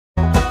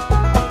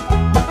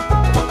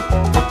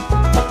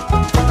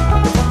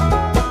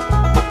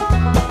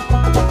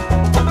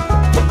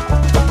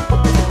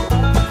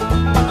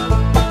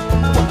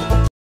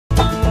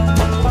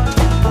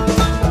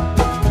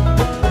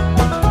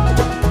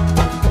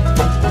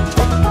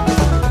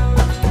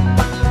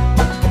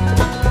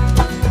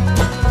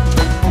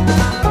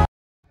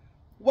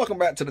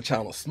back to the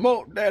channel,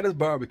 Smoke Daddy's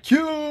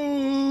Barbecue.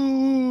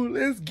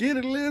 Let's get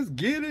it, let's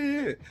get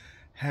it.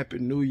 Happy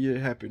New Year,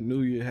 Happy New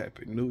Year,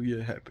 Happy New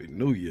Year, Happy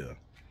New Year.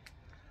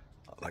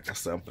 Like I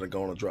said, I'm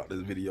gonna drop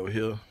this video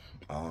here.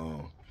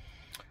 I'm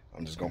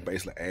just gonna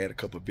basically add a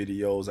couple of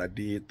videos I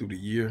did through the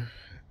year.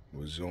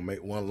 We're just gonna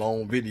make one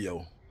long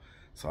video.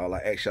 So all I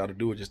ask y'all to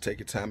do is just take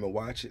your time and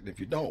watch it. And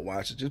if you don't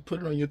watch it, just put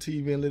it on your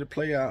TV and let it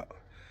play out.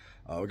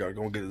 We gotta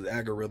go get this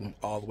algorithm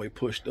all the way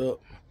pushed up.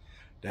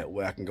 That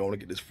way I can go and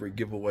get this free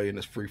giveaway and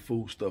this free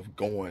food stuff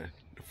going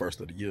the first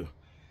of the year.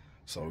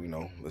 So, you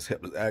know, let's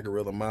help this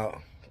algorithm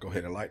out. Go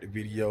ahead and like the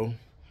video.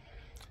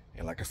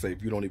 And like I say,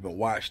 if you don't even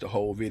watch the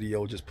whole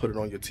video, just put it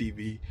on your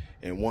TV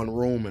in one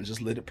room and just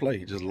let it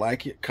play. Just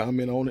like it,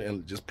 comment on it,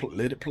 and just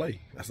let it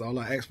play. That's all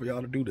I ask for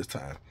y'all to do this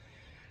time.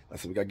 Like I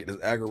said, we gotta get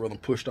this algorithm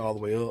pushed all the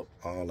way up.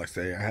 Like I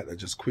say, I had to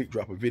just quick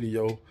drop a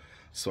video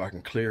so I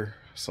can clear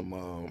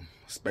some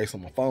space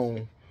on my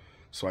phone.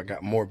 So I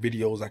got more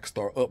videos I can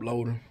start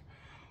uploading.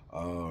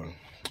 I'm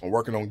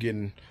working on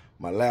getting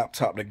my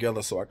laptop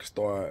together so I can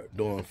start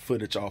doing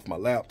footage off my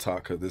laptop,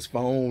 because this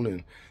phone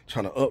and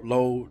trying to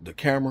upload the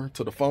camera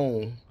to the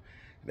phone,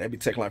 that'd be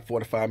taking like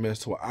 45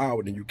 minutes to an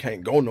hour. Then you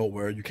can't go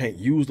nowhere. You can't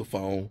use the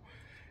phone.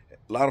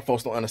 A lot of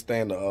folks don't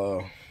understand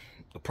the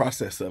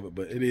process of it,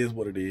 but it is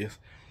what it is.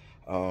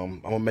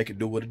 I'm gonna make it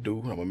do what it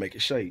do. I'm gonna make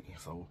it shake.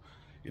 So,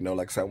 you know,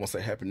 like I said, I want to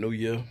say Happy New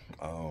Year.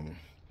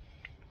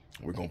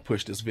 We're gonna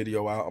push this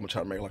video out. I'm gonna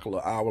try to make like a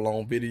little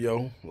hour-long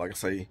video. Like I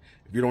say,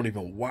 if you don't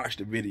even watch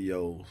the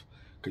videos,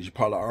 because you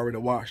probably already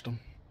watched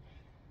them,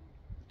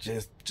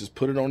 just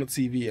put it on the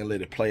TV and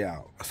let it play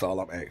out. That's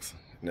all I'm asking.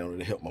 You know,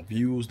 it'll help my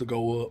views to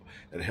go up.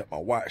 It'll help my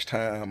watch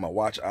time, my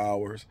watch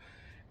hours,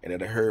 and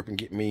it'll hurry up and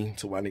get me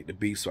to where I need to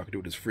be so I can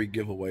do this free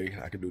giveaway.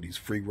 I can do these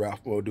free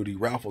raffles, or do these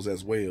raffles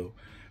as well.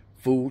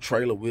 Food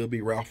trailer will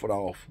be raffled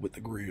off with the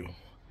grill.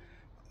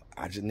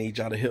 I just need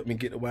y'all to help me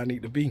get to where I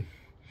need to be.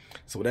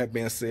 So with that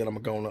being said, I'm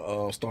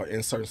gonna start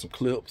inserting some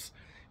clips.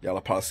 Y'all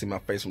will probably see my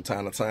face from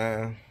time to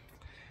time.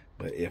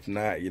 But if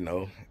not, you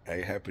know,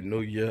 hey, Happy New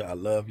Year. I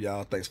love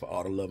y'all. Thanks for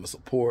all the love and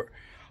support.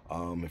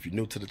 If you're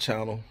new to the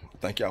channel,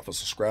 thank y'all for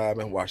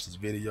subscribing. Watch this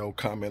video,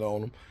 comment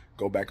on them.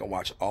 Go back and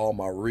watch all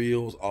my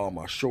reels, all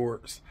my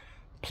shorts.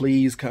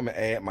 Please come and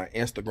add my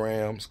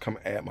Instagrams. Come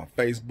and add my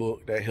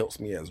Facebook. That helps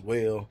me as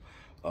well.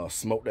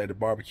 Smoke Daddy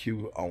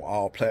Barbecue on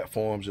all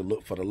platforms. You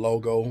look for the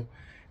logo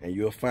and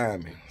you'll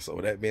find me. So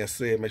with that being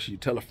said, make sure you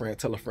tell a friend,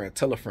 tell a friend,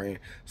 tell a friend.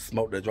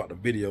 Smoke Daddy dropped the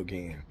video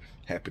again.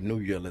 Happy New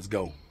Year. Let's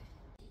go.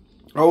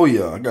 Oh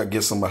yeah, I gotta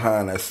get some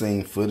behind that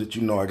scene footage.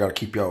 You know I gotta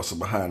keep y'all some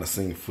behind the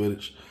scene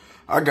footage.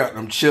 I got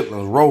them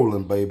chitlins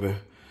rolling, baby.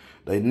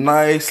 They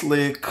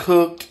nicely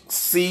cooked,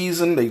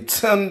 seasoned, they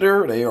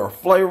tender, they are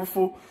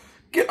flavorful.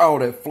 Get all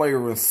that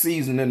flavor and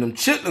seasoning in them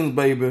chitlins,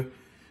 baby.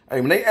 Hey,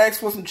 when they ask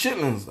for some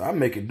chitlins, I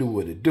make it do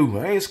what it do.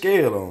 I ain't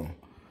scared of them.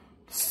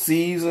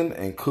 Seasoned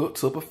and cooked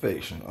to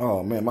perfection.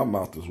 Oh man, my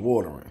mouth is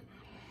watering.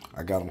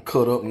 I got them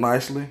cut up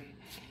nicely.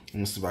 Let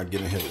me see if I can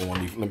get in here with one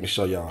of these. Let me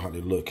show y'all how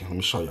they look. Let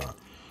me show y'all.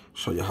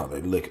 Show you how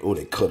they look. Oh,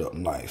 they cut up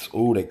nice.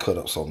 Oh, they cut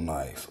up so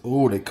nice.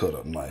 Oh, they cut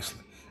up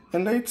nicely.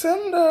 And they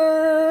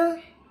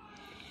tender.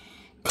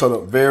 Cut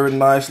up very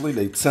nicely.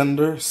 They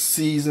tender,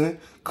 seasoned,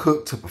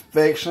 cooked to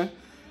perfection.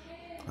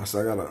 I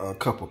said I got a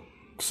couple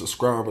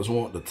subscribers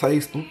want to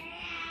taste them.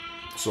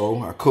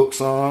 So I cooked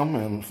some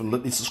and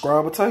let these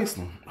subscribers taste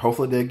them.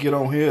 Hopefully they'll get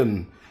on here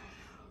and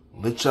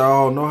let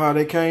y'all know how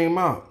they came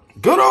out.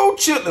 Good old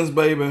chitlins,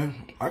 baby.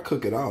 I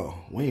cook it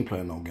all. We ain't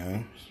playing no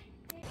games.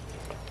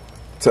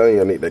 Telling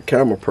you, I need that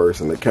camera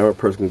person. The camera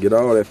person can get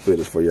all that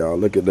footage for y'all.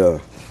 Look at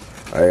that.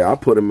 Hey, I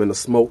put them in the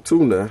smoke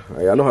too now.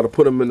 Hey, I know how to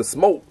put them in the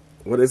smoke.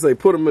 What they say,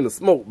 put them in the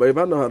smoke, baby.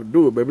 I know how to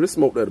do it, baby. This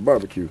Smoke Daddy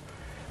Barbecue.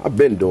 I've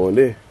been doing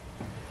this.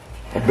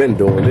 I've been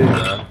doing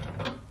this.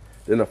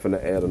 Then I'm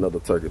finna add another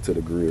turkey to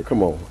the grill.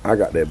 Come on, I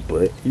got that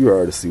butt. You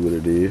already see what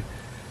it is.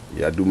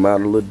 Yeah, I do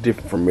mine a little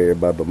different from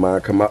everybody, but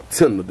mine come out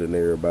tender than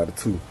everybody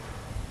too.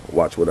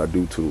 Watch what I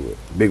do to it.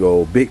 Big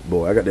old big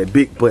boy. I got that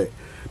big butt.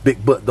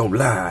 Big butt don't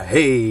lie.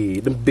 Hey,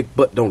 them big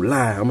butt don't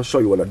lie. I'm gonna show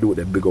you what I do with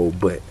that big old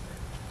butt.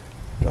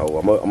 No,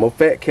 I'm gonna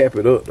fat cap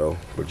it up though.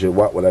 But just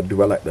watch what I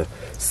do. I like to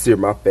sear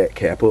my fat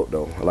cap up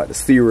though. I like to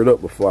sear it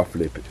up before I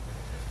flip it.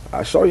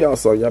 I'll show y'all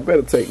something. Y'all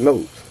better take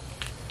notes.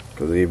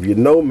 Cause if you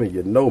know me,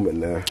 you know me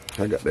now.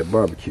 I got that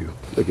barbecue.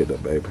 Look at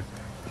that, baby.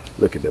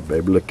 Look at that,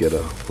 baby. Look at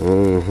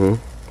her.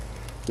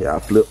 Yeah, I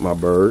flipped my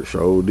bird.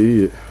 Sure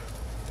did.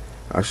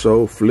 I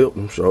sure flipped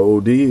them.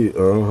 Sure did.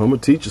 I'm gonna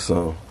teach you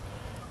something.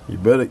 You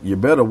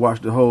better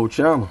watch the whole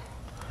channel.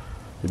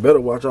 You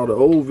better watch all the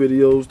old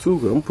videos too,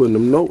 cause I'm putting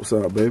them notes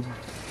out, baby.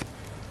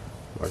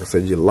 Like I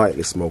said, you're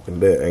lightly smoking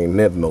that. Ain't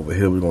nothing over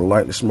here. We're gonna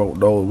lightly smoke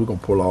those. We're gonna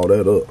pull all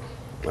that up.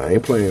 I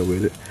ain't playing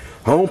with it.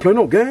 I don't play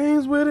no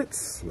games with it.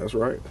 That's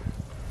right.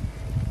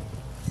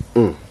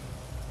 I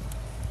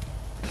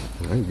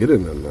can get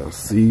in there now.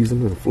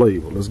 Season and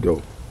flavor. Let's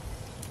go.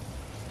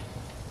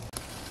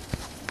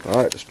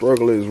 Alright, the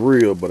struggle is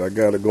real, but I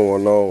got it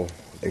going on.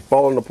 They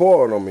falling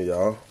apart on me,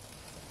 y'all.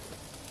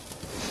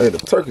 Hey, the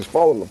turkey's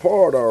falling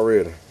apart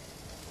already.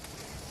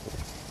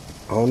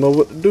 I don't know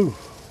what to do.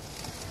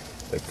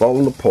 They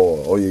falling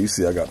apart. Oh yeah, you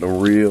see I got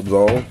them ribs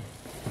on.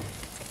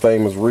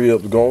 Famous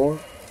ribs going.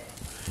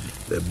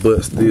 That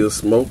butt still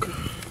smoking.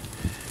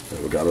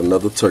 And we got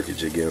another turkey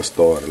just getting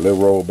started. Let's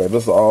roll, baby.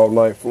 This is an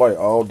all-night flight,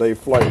 all-day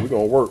flight. We're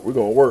gonna work, we're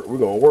gonna work, we're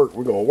gonna work,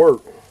 we're gonna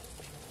work.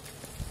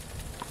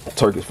 The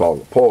turkey's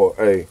falling apart.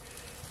 Hey,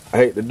 I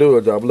hate to do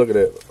it, y'all, but look at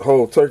that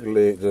whole turkey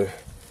leg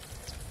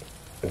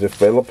just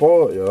fell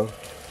apart, y'all.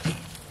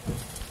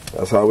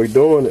 That's how we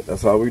doing it.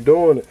 That's how we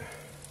doing it.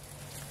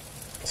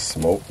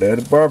 Smoke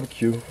Daddy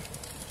barbecue.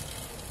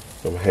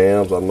 Them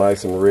hams are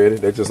nice and ready.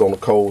 They're just on the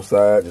cold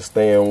side, just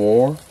staying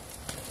warm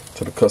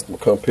till the customer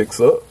come picks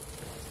up.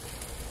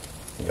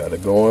 Got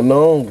it going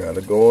on, got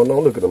it going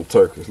on. Look at them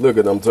turkeys. Look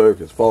at them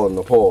turkeys falling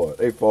apart.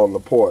 They falling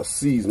apart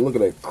season. Look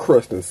at that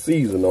crust and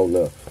season on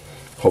there.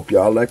 Hope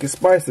y'all like it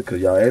spicy, cause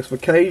y'all asked for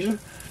Cajun.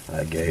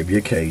 I gave you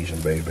a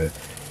Cajun, baby.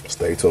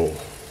 Stay tuned.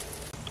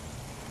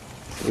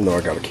 You know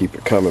I gotta keep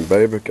it coming,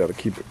 baby. Gotta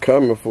keep it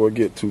coming before it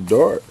get too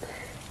dark.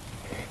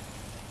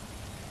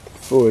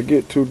 Before it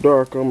get too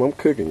dark, I'm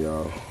cooking,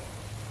 y'all.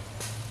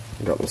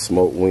 Got the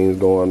smoked wings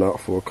going out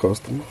for a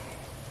customer.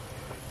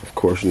 Of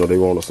course, you know they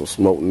wanted some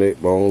smoked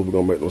neck bones. We're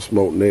gonna make them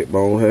smoked neck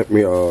bones. Have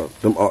me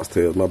them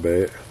oxtails, my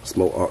bad.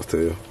 Smoked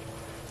oxtail.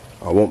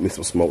 I want me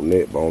some smoked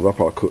neck bones. I'll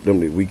probably cook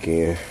them this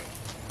weekend.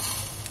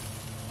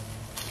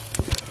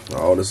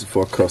 All this is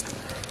for a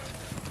customer.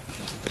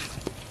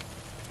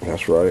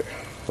 That's right.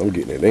 I'm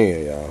getting it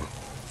in, y'all.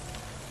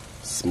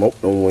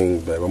 Smoke them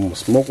wings, baby. I'm gonna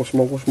smoke them,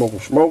 smoke them, smoke them,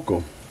 smoke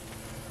them.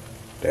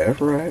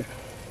 That's right.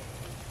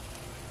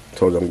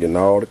 Told you I'm getting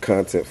all the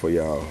content for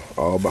y'all.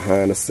 All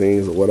behind the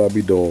scenes of what I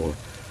be doing.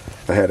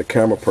 I had a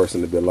camera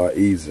person to be a lot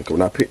easier. Cause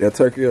when I picked that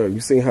turkey up, you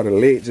seen how the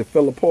leg just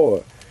fell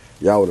apart.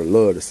 Y'all would have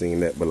loved to seen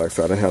that. But like I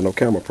said, I didn't have no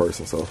camera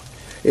person. So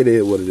it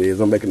is what it is.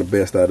 I'm making the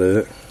best out of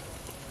it.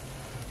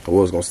 I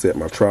was going to set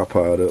my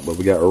tripod up. But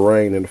we got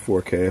rain in the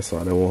forecast. So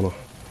I didn't want to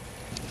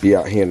be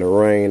out here in the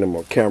rain and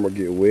my camera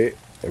get wet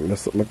and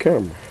mess up my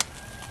camera.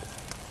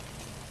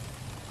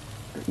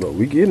 But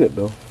we getting it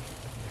though.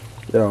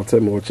 Y'all tell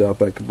me what y'all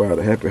think about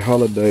it. Happy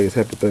holidays,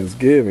 happy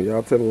Thanksgiving.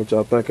 Y'all tell me what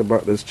y'all think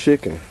about this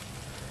chicken.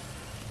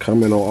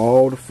 Comment on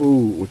all the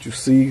food, what you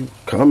see,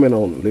 comment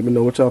on it. Let me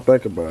know what y'all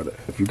think about it.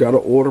 If you got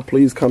an order,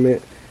 please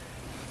comment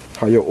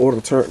how your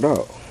order turned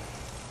out.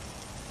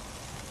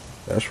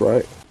 That's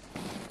right.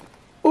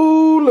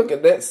 Ooh, look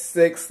at that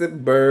sexy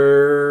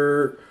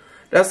bird.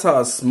 That's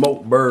how a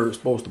smoked bird's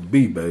supposed to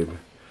be, baby.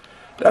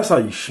 That's how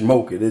you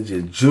smoke it. It's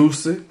just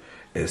juicy,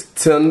 it's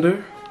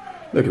tender.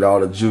 Look at all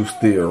the juice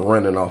still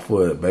running off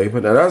of it,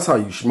 baby. Now that's how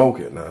you smoke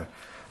it now.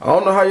 I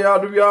don't know how y'all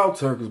do y'all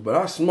turkeys, but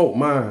I smoke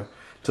mine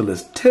till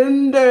it's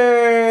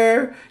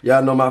tender.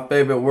 Y'all know my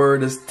favorite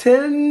word is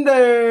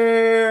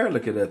tender.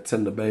 Look at that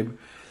tender, baby.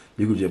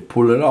 You can just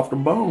pull it off the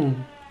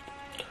bone.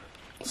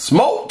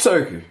 Smoked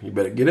turkey. You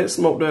better get that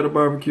smoked at a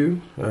barbecue.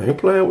 I ain't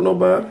playing with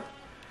nobody.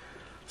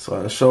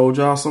 So I showed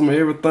y'all some of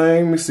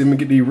everything. Let me see, let me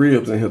get these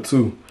ribs in here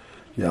too.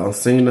 Y'all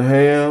seen the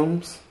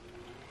hams.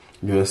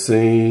 You done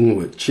seen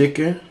with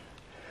chicken.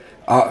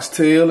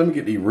 Oxtail. Let me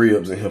get these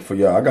ribs in here for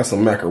y'all. I got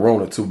some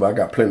macaroni too, but I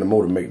got plenty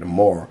more to make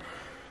tomorrow.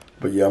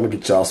 But yeah, I'm gonna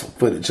get y'all some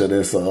footage of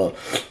this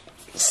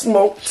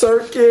smoked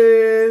turkey.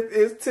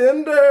 It's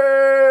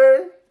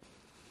tender.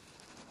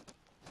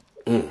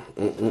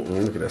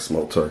 Look at that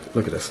smoked turkey.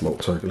 Look at that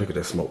smoked turkey. Look at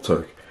that smoked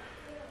turkey.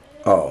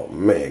 Oh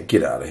man,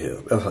 get out of here.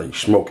 That's how you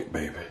smoke it,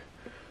 baby.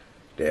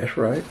 That's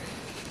right.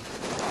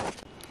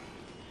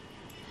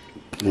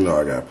 You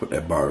know I gotta put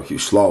that barbecue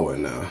slaw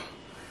in now.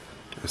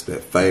 That's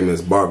that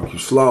famous barbecue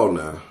slaw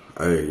now.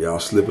 Hey, y'all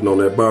slipping on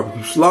that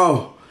barbecue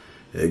slaw.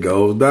 It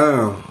goes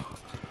down.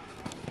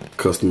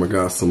 Customer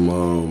got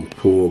some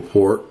pulled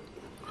pork.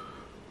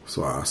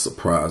 So I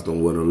surprised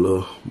them with a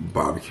little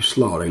barbecue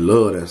slaw. They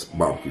love that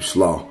barbecue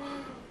slaw.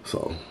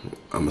 So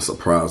I'm gonna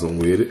surprise them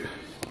with it.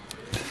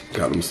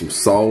 Got them some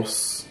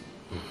sauce.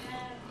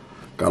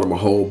 Got them a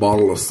whole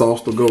bottle of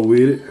sauce to go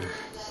with it.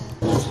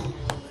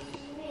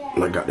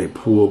 And I got that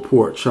pulled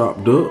pork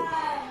chopped up.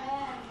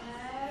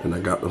 And I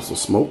got them some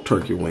smoked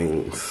turkey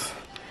wings.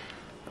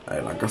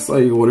 Hey, like I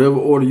say, whatever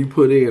order you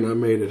put in, I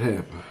made it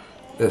happen.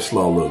 That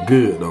slaw look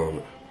good, don't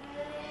it?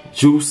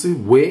 Juicy,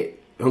 wet.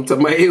 I'm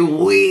talking about it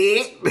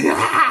wet.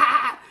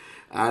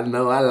 I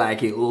know I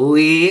like it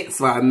wet,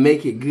 so I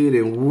make it good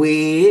and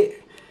wet.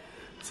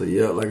 So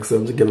yeah, like I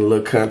said, I'm just getting a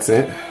little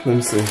content. Let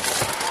me see.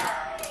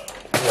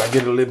 I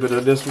get a little bit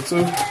of this one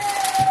too.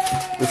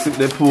 Let's see what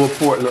that pulled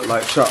pork look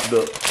like chopped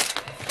up.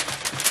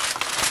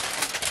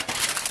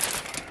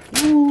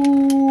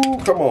 Ooh,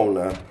 come on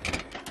now.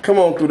 Come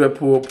on through that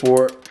pulled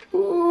pork.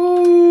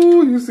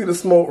 Ooh, you see the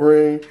smoke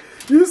ring.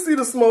 You see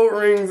the smoke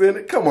rings in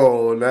it. Come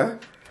on now.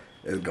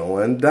 It's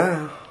going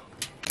down.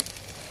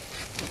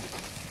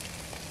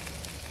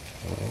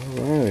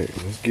 Alright,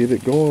 let's get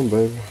it going,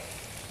 baby.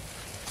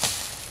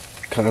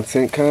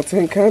 Content,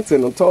 content,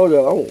 content. I told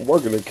y'all I'm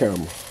working the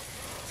camera.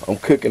 I'm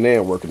cooking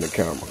and working the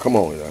camera. Come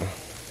on, y'all.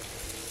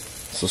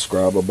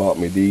 Subscribe about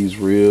me. These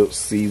ribs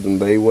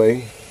seasoned they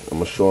way. I'm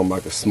going to show them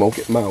I can smoke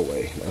it my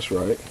way. That's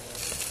right.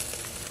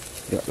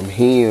 Got them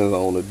hens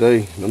on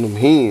today. Them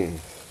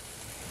hens.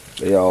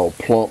 They all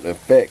plump and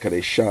fat because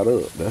they shot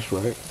up. That's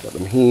right. Got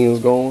them hens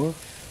going.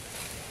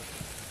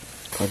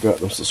 I got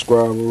them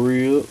subscriber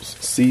ribs,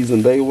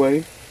 seasoned day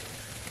way.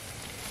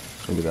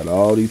 And we got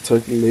all these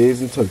turkey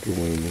legs and turkey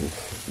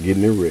wings.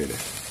 Getting it ready.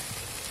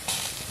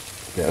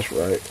 That's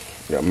right.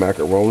 Got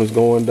macaronis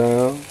going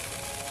down.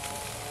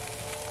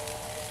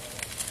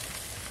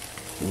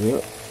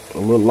 Yep. A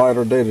little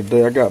lighter day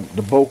today. I got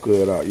the bulk of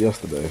it out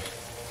yesterday.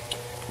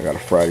 I gotta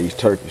fry these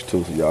turkeys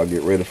too, so y'all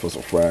get ready for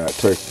some fried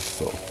turkeys.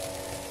 So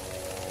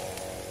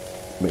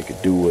make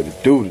it do what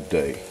it do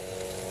today.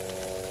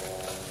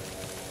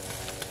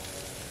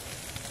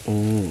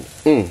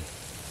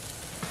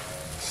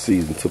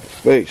 Seasoned to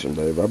perfection,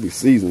 baby. I be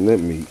seasoning that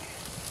meat.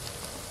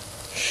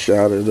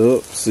 Shot it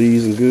up,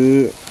 seasoned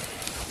good.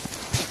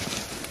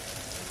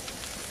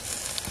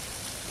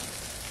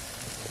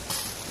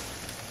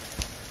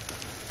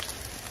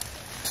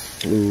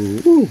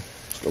 Ooh,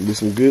 it's gonna be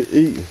some good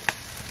eating.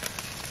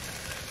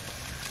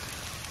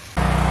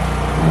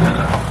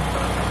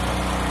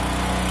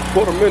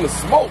 Put them in the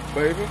smoke,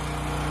 baby.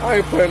 I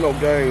ain't playing no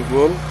games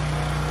with them.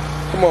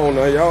 Come on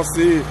now, y'all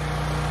see it.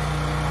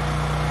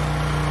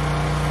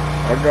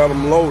 I got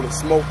them loaded.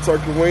 Smoked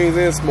turkey wings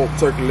and smoked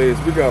turkey legs.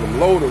 We got them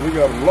loaded. We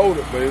got them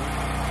loaded, baby.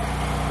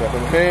 Got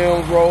them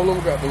hams rolling.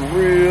 We got them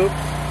ribs.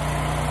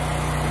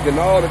 Getting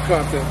all the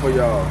content for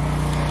y'all.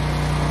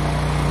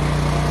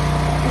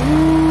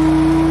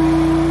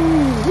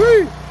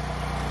 Woo-wee.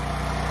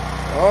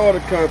 All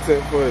the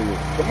content for you.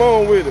 Come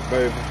on with it,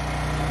 baby.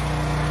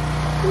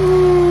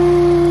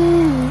 Woo-wee.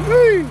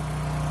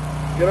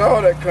 Get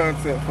all that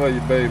content for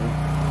you, baby.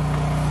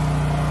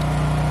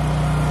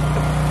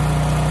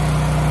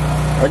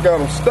 I got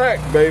them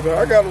stacked, baby.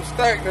 I got them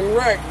stacked and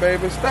racked,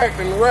 baby. Stacked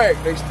and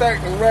racked. They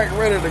stacked and racked,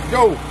 ready to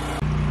go.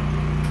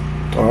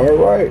 All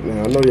right,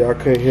 now I know y'all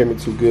couldn't hear me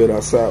too good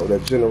outside with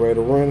that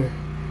generator running,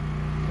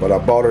 but I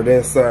bought it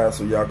inside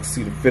so y'all can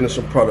see the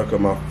finishing product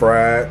of my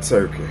fried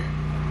turkey.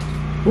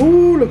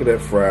 Ooh, look at that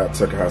fried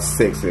turkey, how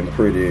sexy and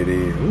pretty it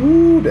is.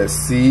 Ooh, that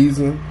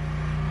season,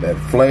 that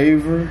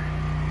flavor.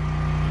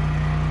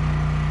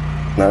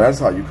 Now that's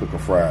how you cook a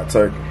fried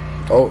turkey.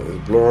 Oh,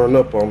 it's blurring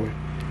up on me.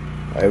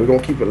 Hey, we're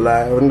gonna keep it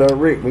live and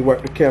direct. We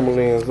wipe the camera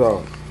lens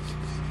off.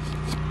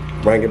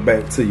 Bring it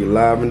back to you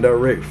live and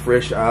direct,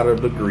 fresh out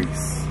of the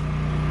grease.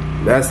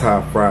 That's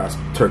how fried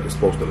turkey's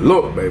supposed to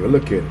look, baby.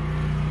 Look at it.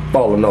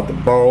 Falling off the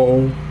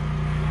bone.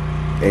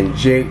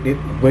 Injected,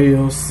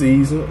 well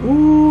seasoned.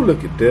 Ooh,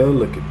 look at that,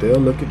 look at that,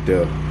 look at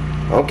that.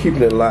 I'm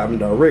keeping it live and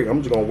direct.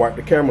 I'm just gonna wipe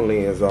the camera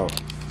lens off.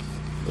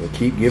 And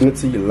keep giving it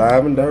to you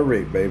live and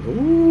direct, baby.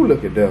 Ooh,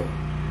 look at that.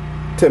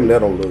 Tell me that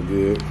don't look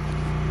good.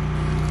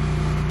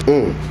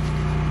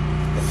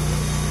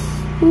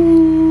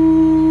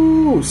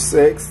 Ooh,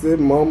 sexy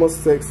mama,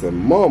 sexy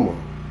mama.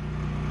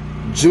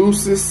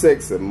 Juicy,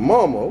 sexy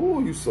mama.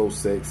 Ooh, you so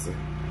sexy.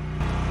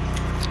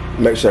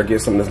 Make sure I get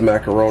some of this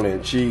macaroni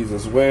and cheese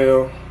as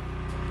well.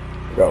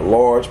 Got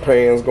large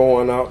pans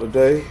going out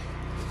today.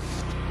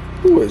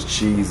 Ooh, it's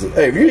cheesy.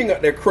 Hey, if you ain't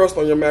got that crust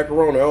on your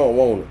macaroni, I don't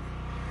want it.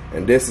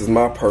 And this is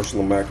my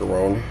personal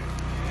macaroni.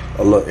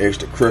 A little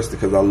extra crusty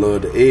because I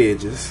love the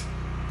edges.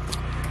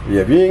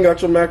 Yeah, if you ain't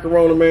got your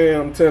macaroni, man,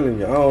 I'm telling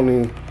you, I don't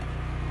even.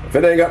 If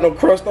it ain't got no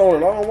crust on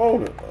it, I don't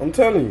want it. I'm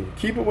telling you,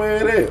 keep it where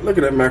it is. Look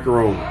at that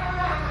macaroni.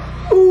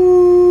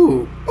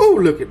 Ooh, ooh,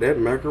 look at that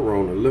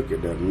macaroni. Look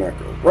at that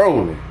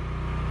macaroni.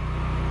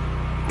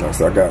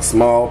 So I got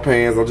small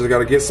pans. I just got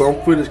to get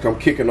some footage. I'm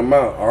kicking them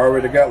out. I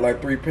already got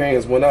like 3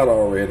 pans went out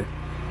already.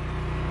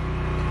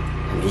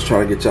 I'm just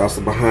trying to get y'all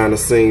some behind the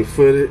scenes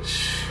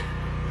footage.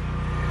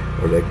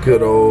 Or that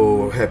good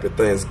old happy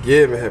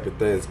Thanksgiving, happy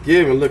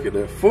Thanksgiving. Look at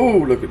that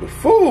food. Look at the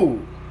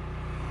food.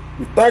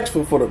 Be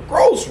thankful for the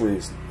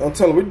groceries. I'm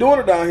telling you, we're doing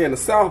it down here in the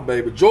South,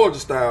 baby. Georgia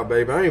style,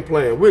 baby. I ain't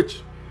playing with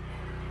you.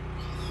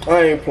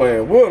 I ain't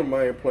playing with them.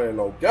 I ain't playing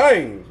no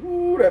games.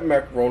 Ooh, that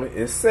macaroni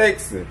is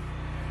sexy.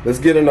 Let's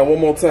get in there one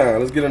more time.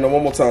 Let's get in there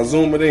one more time.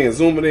 Zoom it in.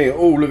 Zoom it in.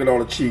 Ooh, look at all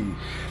the cheese.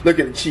 Look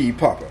at the cheese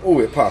popping. Ooh,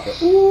 it popping.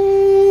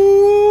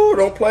 Ooh,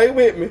 don't play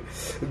with me.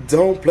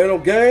 Don't play no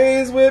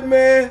games with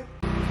me.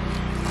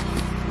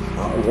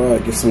 All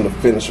right, get some of the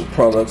finishing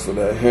products of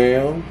that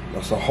ham.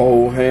 That's a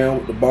whole ham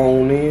with the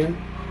bone in.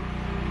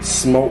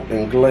 Smoked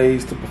and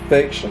glazed to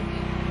perfection.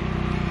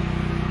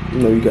 You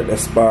know, you got that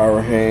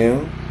spiral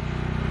ham.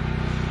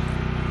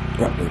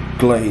 Got the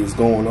glaze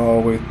going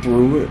all the way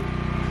through it.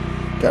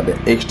 Got the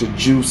extra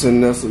juice in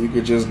there so you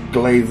could just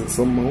glaze it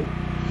some more.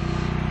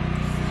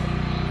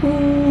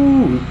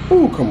 Ooh,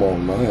 ooh, come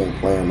on, man. I ain't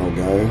playing no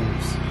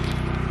games.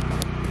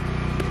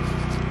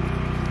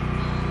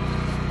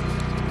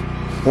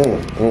 Ooh,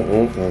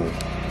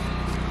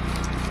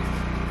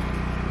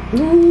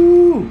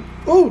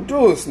 ooh,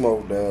 do it,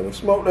 Smoke Daddy.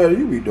 Smoke Daddy,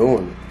 you be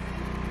doing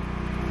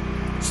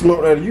it.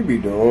 Smoke Daddy, you be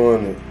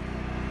doing it.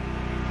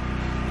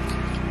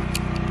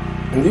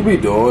 And you be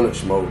doing it,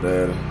 Smoke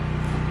Daddy.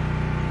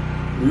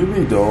 You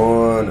be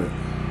doing it.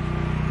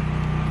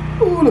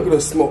 Ooh, look at the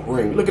smoke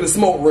ring. Look at the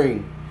smoke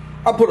ring.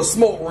 I put a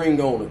smoke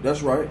ring on it.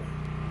 That's right.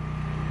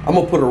 I'm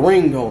gonna put a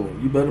ring on it.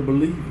 You better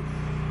believe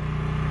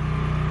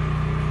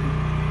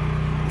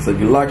it. So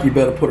you like, you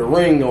better put a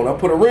ring on it. I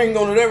put a ring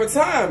on it every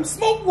time.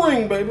 Smoke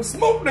ring, baby.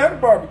 Smoke that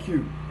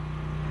barbecue.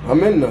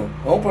 I'm in there.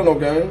 I don't play no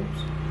games.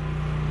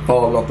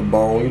 Falling off the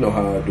bone, you know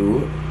how I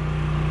do it.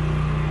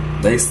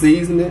 They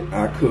seasoned it,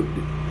 I cooked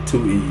it.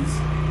 Too easy.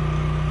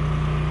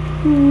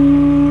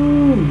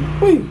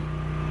 Wait.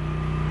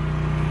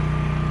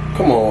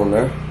 Come on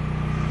now.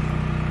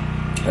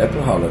 Happy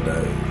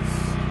holidays.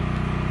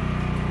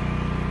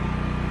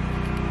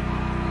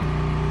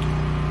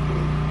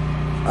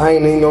 I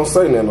ain't even gonna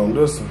say nothing on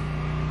this one.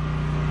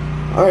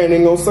 I ain't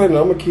even gonna say nothing.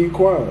 I'm gonna keep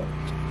quiet.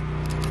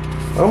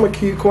 I'm gonna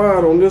keep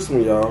quiet on this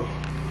one, y'all.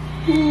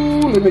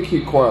 Let me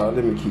keep quiet.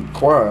 Let me keep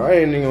quiet. I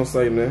ain't even gonna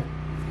say nothing.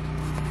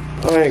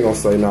 I ain't gonna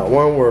say not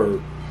one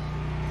word.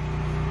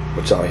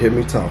 But y'all hear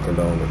me talking,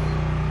 don't it?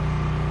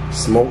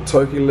 Smoked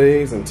turkey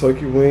legs and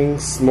turkey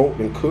wings, smoked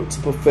and cooked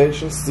to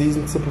perfection,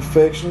 seasoned to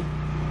perfection.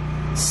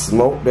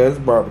 Smoked as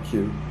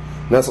barbecue.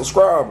 Now,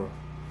 subscriber,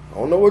 I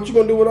don't know what you're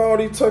gonna do with all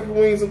these turkey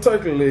wings and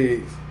turkey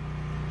legs,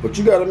 but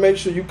you gotta make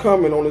sure you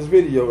comment on this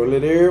video and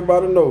let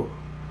everybody know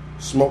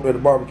Smoked at the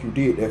Barbecue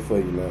did that for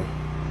you now.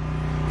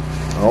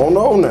 I don't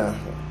know now.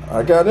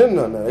 I got in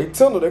there now. They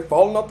tender, they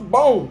falling off the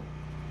bone.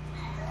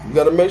 You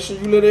gotta make sure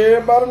you let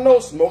everybody know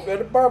Smoked at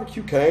the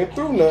Barbecue came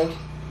through now.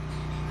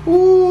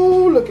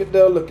 Ooh, look at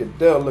that, look at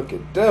that, look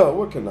at that.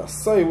 What can I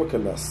say? What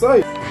can I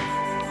say?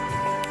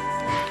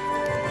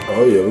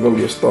 Oh yeah, we're gonna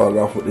get started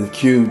off with these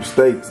cube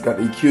steaks. Got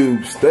these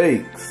cube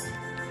steaks.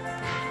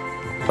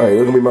 Alright,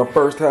 it's gonna be my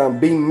first time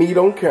beating meat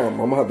on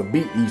camera. I'm gonna have to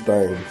beat these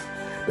things.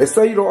 They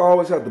say you don't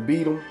always have to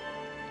beat them.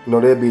 You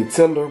know, they'll be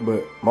tender,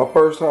 but my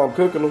first time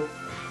cooking them,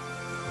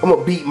 I'm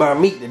gonna beat my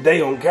meat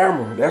today on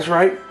camera. That's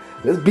right.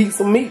 Let's beat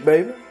some meat,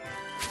 baby.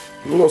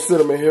 We're gonna sit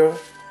them in here.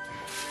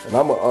 And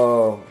I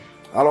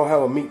don't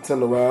have a meat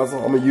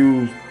tenderizer. I'm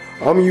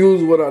gonna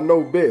use what I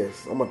know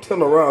best. I'm gonna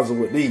tenderizer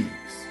with these.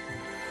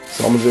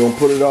 So I'm just gonna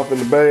put it off in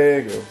the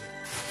bag. And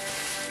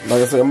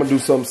like I said, I'm gonna do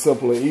something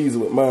simple and easy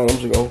with mine. I'm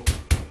just gonna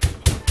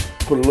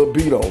put a little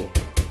beat on them.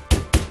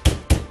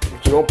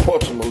 Just gonna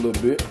punch them a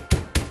little bit.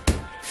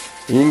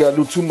 You ain't gotta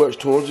do too much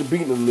to them, just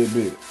beat them a little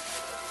bit.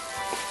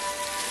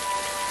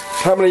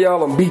 How many of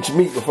y'all done beat your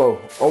meat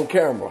before on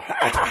camera?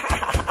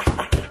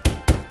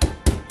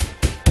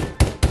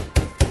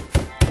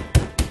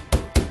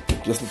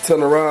 Just to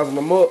tenderizing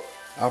them up.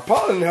 I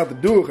probably didn't have to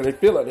do it because they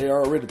feel like they're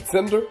already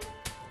tender.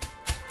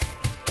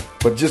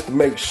 But just to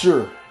make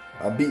sure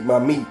I beat my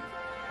meat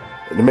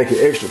and to make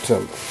it extra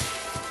tender.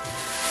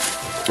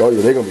 Oh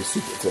yeah, they're gonna be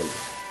super tender.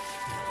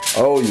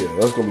 Oh yeah,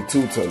 that's gonna be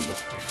too tender.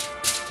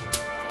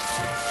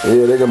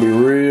 Yeah, they're gonna be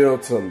real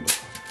tender.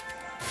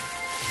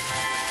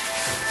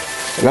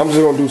 And I'm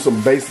just gonna do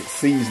some basic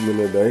seasoning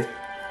today.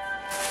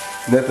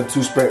 Nothing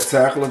too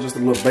spectacular, just a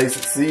little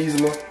basic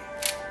seasoning.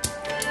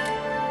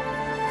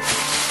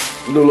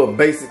 Do a little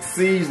basic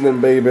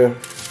seasoning, baby.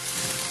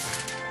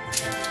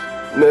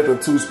 Nothing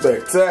too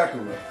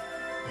spectacular.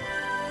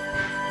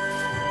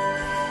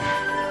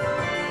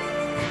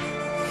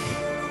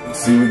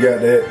 See, we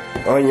got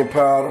that onion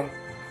powder.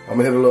 I'm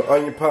gonna hit a little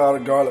onion powder,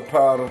 garlic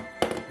powder,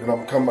 and I'm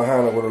gonna come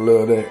behind it with a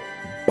little of that.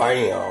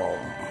 Bam!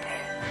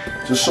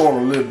 Just showing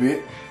a little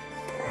bit.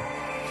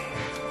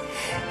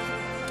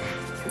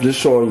 Just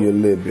showing you a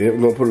little bit.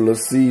 We're gonna put a little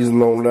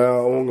seasoning on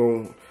now. I'm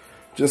gonna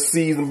just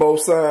season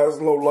both sides, a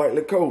little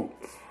lightly coat.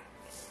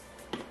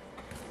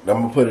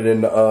 I'm gonna put it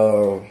in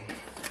the,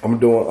 I'm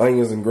doing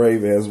onions and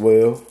gravy as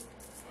well.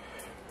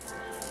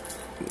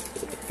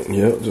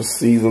 Yep, just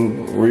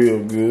season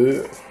real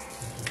good.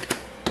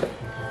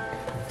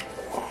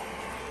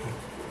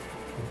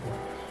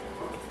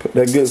 Put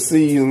that good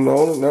seasoning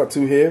on it, not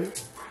too heavy.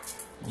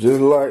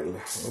 Just lightly.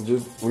 And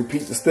just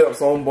repeat the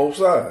steps on both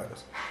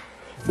sides.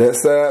 That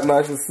side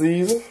nice and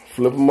seasoned,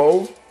 flip them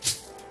over.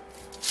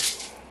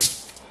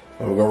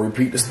 And we're gonna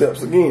repeat the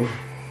steps again.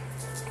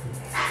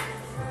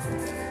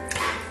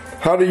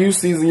 How do you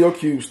season your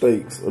cube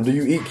steaks? Or do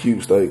you eat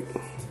cube steak?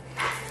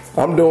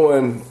 I'm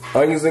doing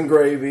onions and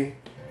gravy.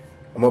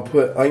 I'm gonna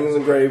put onions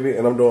and gravy,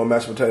 and I'm doing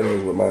mashed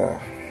potatoes with mine.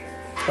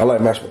 I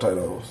like mashed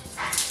potatoes.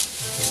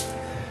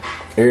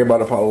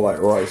 Everybody probably like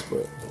rice,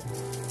 but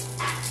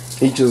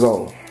each his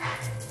own.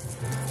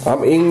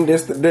 I'm eating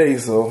this today,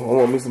 so I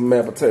want me some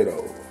mashed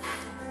potatoes.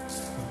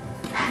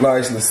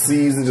 Nicely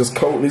seasoned, just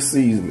coatly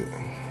seasoned.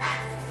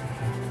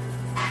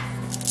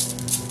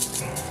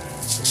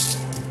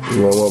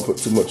 You don't want to put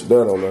too much of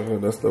that on there.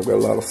 That stuff got a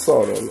lot of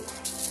salt on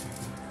it.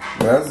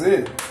 That's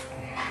it.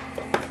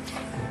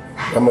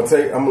 I'm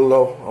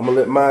gonna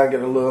let mine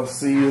get a little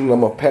season.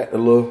 I'm gonna pat a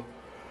little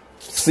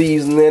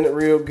season in it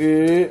real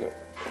good.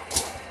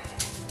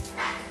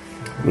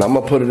 And I'm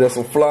gonna put it in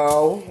some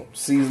flour.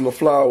 Season the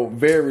flour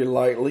very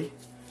lightly,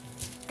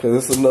 cause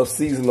it's enough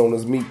season on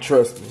this meat.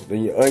 Trust me.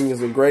 Then your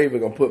onions and gravy are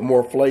gonna put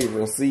more flavor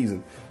and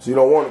season, so you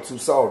don't want it too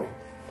salty.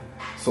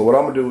 So what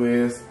I'm gonna do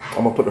is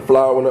I'm gonna put the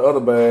flour in the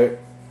other bag.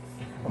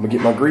 I'm gonna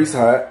get my grease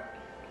hot.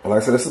 And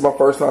like I said, this is my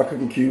first time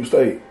cooking cube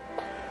steak.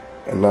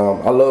 And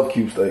I love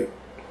cube steak.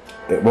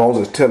 As long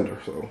as it's tender,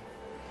 so.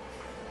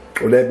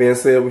 With that being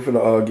said, we're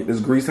finna get this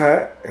grease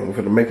hot and we're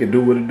finna make it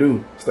do what it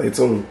do. Stay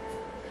tuned.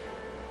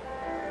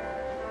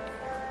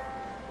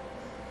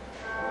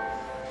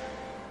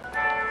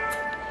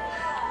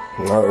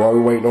 Alright, while we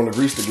waiting on the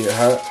grease to get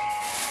hot,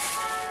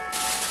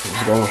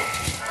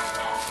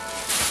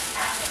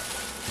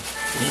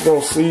 just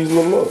gonna season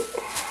them up.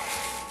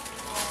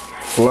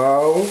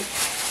 Flour.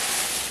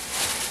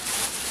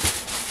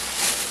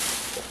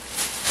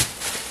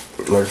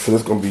 Like I said,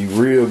 it's gonna be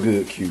real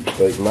good cube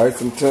steak,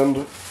 nice and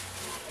tender,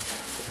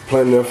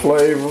 plenty of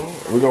flavor.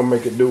 We're gonna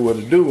make it do what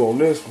it do on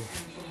this one.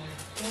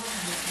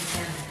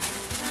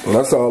 And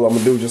that's all I'm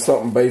gonna do, just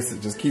something basic.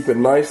 Just keep it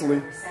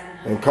nicely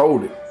and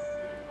coat it.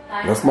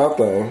 That's my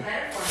thing.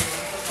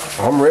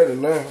 I'm ready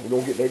now. We're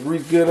gonna get that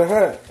grease good and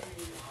hot.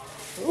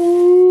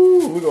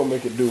 Ooh, we're gonna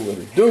make it do what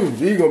it do.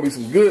 These gonna be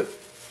some good.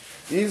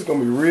 These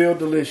gonna be real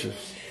delicious.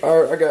 I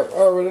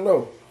already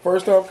know.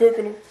 First time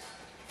cooking them.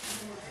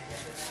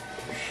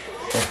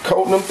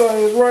 Coating them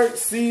things right,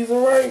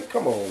 season right.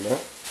 Come on now.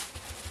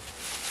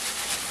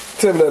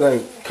 Tell me that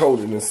ain't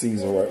coated and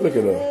seasoned right. Look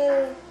at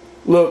that.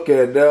 Look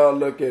at that,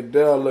 look at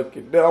that, look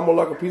at that. I'm gonna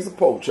like a piece of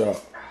pork chop.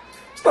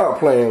 Stop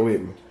playing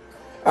with me.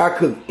 I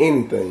cook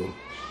anything.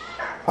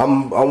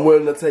 I'm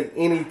willing to take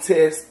any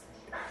test.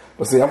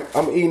 But see,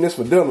 I'm eating this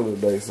for dinner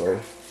today, so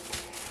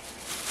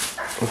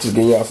I'm just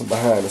getting y'all some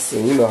behind the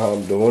scenes. You know how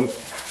I'm doing it.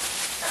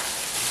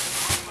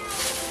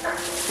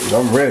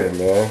 I'm ready,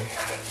 man.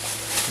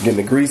 Getting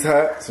the grease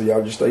hot, so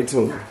y'all just stay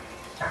tuned.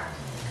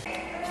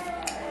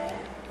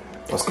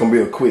 It's gonna be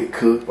a quick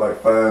cook, like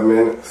 5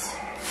 minutes.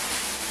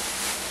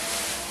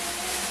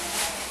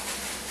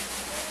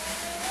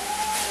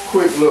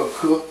 Quick little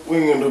cook. We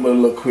ain't gonna do but a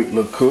little quick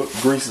little cook.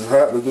 Grease is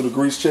hot. Let's do the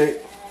grease check.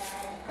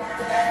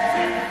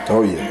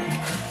 Oh yeah.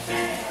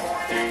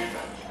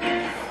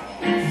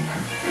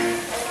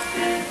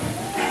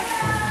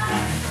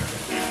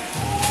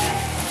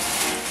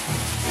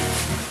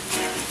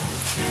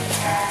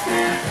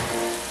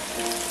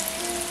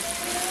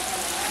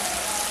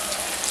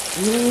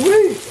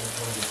 Woo-wee.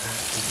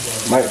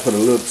 Might put a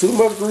little too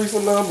much grease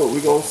in there, but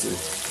we gonna see.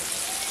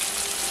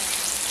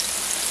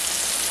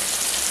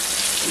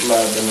 Might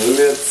have been a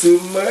little too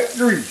much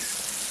grease.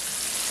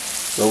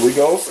 So we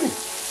gonna see.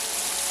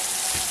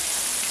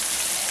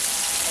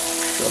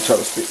 I'll try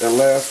to stick that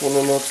last one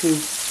in there too.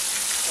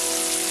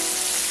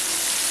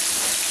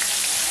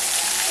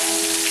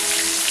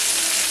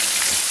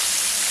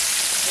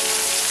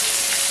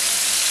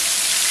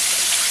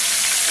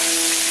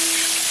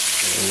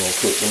 We're gonna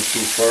cook them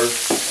two first.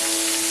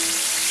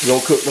 We're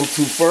gonna cook them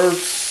two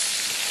first.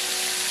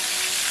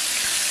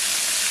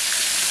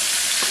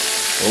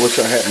 I wish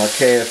I had my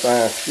cast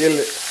iron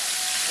skillet,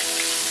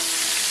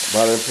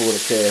 but I didn't pull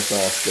the cast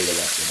iron skillet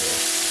out today.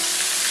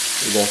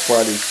 We're gonna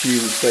fry these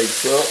cube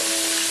steaks up,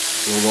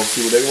 and we're gonna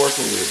see what they're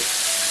working with.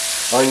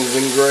 Onions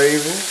and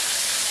gravy,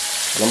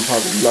 and I'm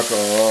talking like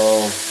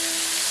a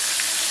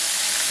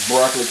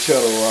broccoli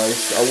cheddar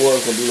rice. I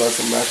was gonna do like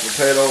some mashed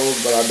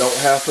potatoes, but I don't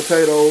have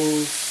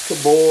potatoes to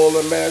boil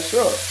and mash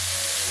up.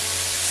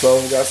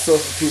 So we got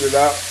substituted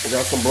out. We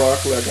got some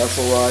broccoli, I got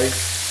some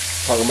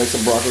rice. I'm gonna make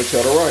some broccoli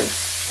cheddar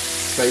rice.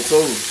 Stay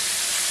tuned.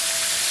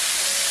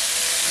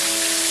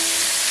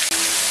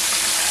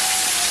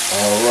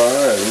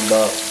 Alright,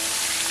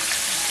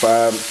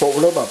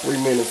 we're about 3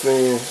 minutes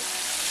in.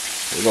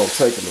 We're gonna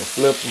take them and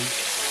flip them.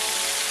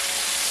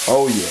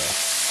 Oh yeah.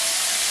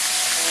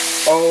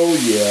 Oh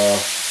yeah.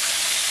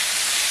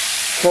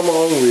 Come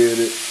on with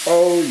it.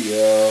 Oh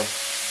yeah.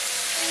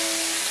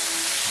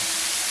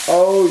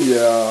 Oh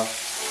yeah.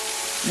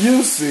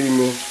 You see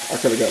me. I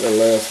could have got that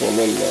last one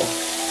in there.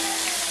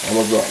 I'm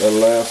gonna drop that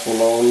last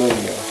one on in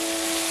there.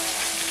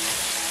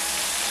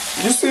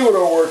 You see what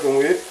I'm working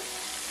with?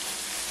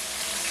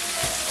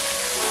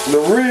 The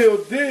real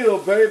deal,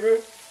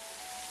 baby.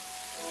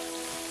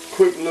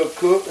 Quick little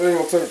cook. It ain't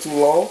gonna take too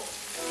long.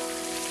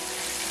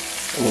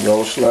 I'm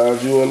gonna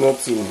slide you in there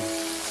too.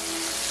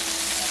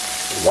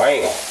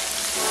 Wham!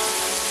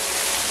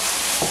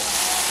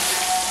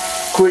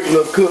 Quick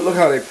little cook. Look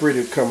how they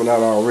pretty coming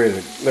out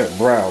already. That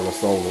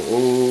brownness on it.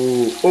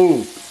 Ooh,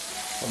 ooh.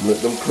 I'm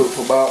let them cook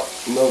for about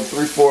another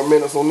 3-4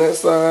 minutes on that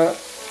side,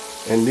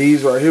 and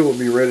these right here will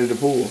be ready to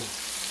pull.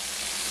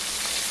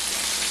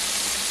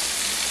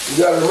 You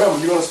gotta remember,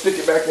 you're gonna stick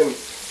it back in.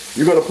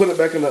 You're gonna put it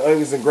back in the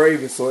onions and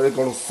gravy, so it's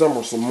gonna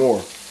simmer some more.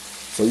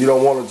 So you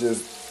don't want to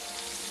just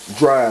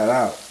dry it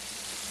out.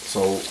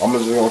 So I'm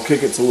just gonna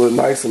kick it to a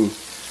nice and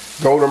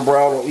golden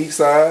brown on each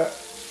side.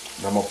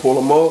 I'm gonna pull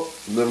them up,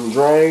 let them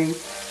drain.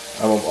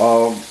 I'm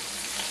gonna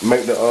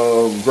make the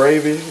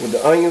gravy with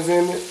the onions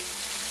in it.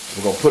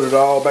 We're gonna put it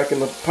all back in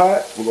the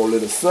pot. We're gonna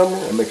let it simmer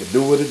and make it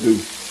do what it do.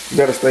 You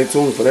gotta stay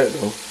tuned for that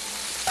though.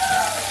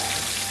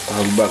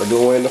 I'm about to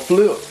go in the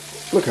flip.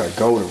 Look how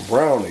golden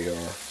brown they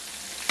are.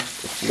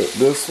 Flip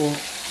this one.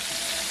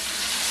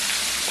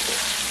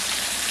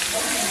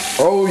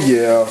 Oh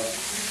yeah.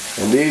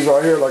 And these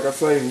right here, like I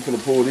say, we're gonna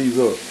pull these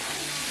up.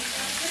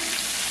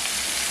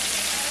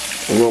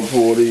 We're gonna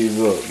pull these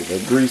up. Get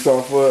that grease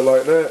off of it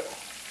like that.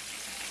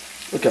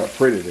 Look how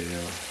pretty they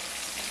are.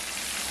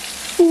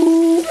 Ooh.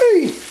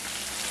 Woo-wee.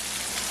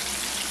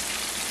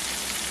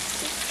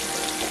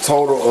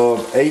 Total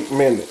of 8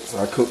 minutes.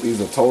 I cooked these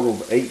a total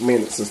of 8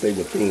 minutes since they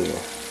were thin.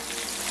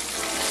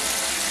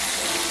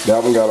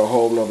 That one got a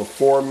whole another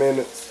 4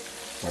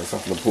 minutes. Like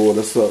something to pull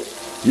this up.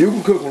 You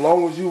can cook as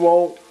long as you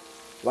want.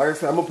 Like I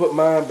said, I'm gonna put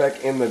mine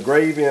back in the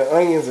gravy and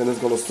onions, and it's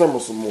gonna simmer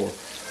some more.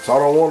 So I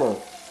don't wanna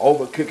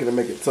overcook it and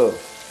make it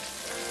tough.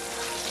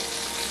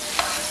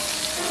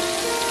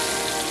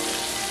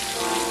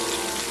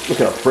 Look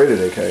how pretty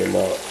they came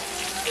out.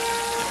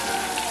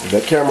 Is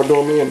that camera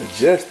doing me any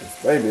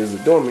justice? Baby, is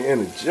it doing me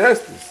any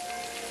justice?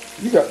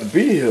 You got to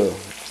be here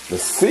to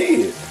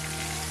see it.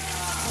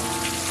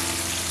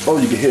 Oh,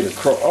 you can hear the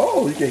crust.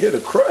 Oh, you can hear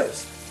the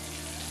crust.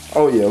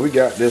 Oh yeah, we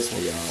got this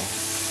one, y'all.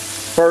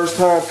 First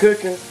time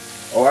cooking.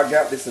 Oh, I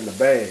got this in the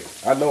bag.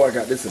 I know I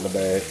got this in the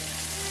bag.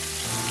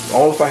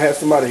 Only if I had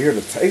somebody here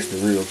to taste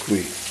it real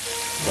quick.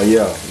 But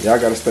yeah, y'all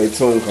gotta stay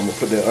tuned. I'm gonna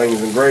put the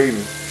onions and gravy,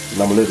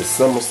 and I'm gonna let it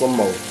simmer some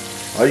more.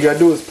 All you gotta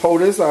do is pour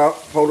this out,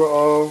 pour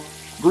the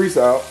grease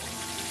out,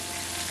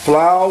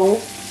 flour.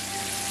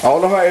 I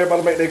don't know how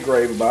everybody make their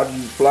gravy, but I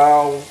use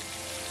flour.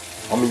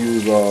 I'm gonna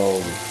use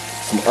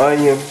some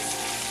onions,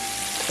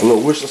 a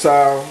little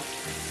Worcestershire.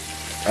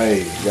 Hey,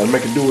 you gotta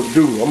make it do what it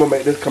do. I'm gonna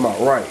make this come out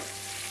right.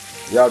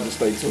 Y'all just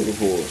stay tuned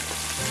for it.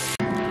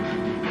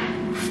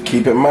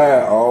 Keep in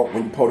mind,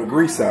 when you pour the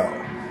grease out,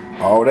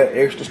 all that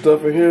extra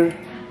stuff in here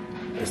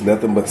is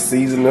nothing but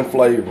seasoning and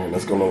flavoring.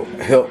 That's gonna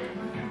help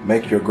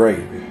make your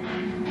gravy.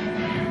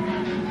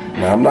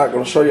 Now, I'm not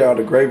gonna show y'all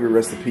the gravy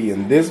recipe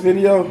in this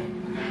video,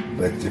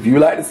 but if you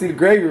like to see the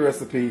gravy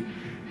recipe,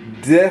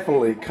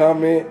 definitely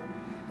comment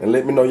and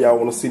let me know y'all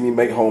wanna see me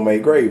make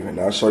homemade gravy, and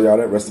I'll show y'all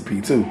that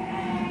recipe too.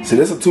 See,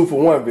 this is a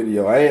 2-for-1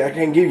 video. I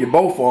can't give you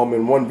both of them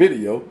in one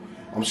video.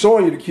 I'm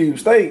showing you the cube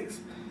steaks.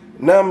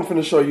 Now I'm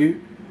finna show you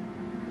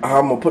how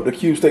I'm gonna put the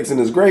cube steaks in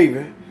this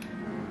gravy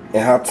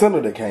and how tender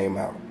they came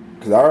out.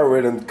 Cause I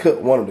already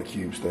cut one of the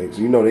cube steaks.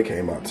 You know they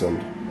came out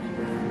tender.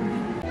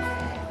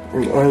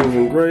 Onions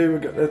and gravy,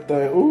 got that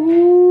thing.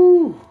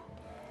 Ooh.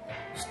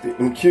 Stick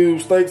them cube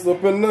steaks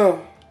up in there.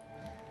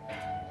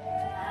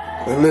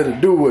 And let it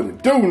do what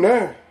it do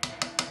now.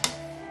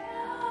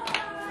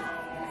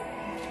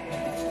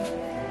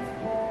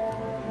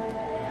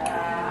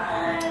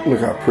 Look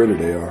how pretty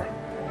they are.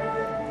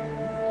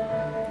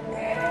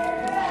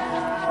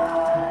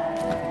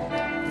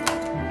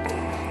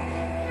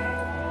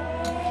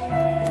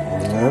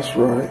 That's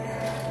right.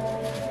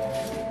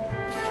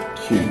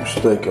 Cube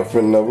steak up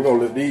in there. We're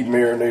gonna let these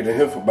marinate in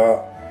here for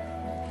about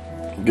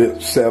good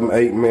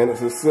 7-8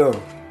 minutes or so.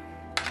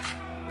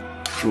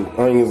 Some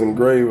onions and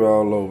gravy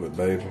all over it,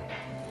 baby.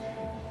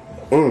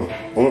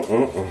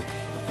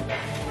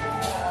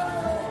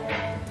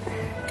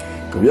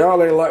 If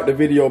y'all ain't like the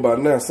video by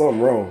now,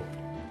 something wrong.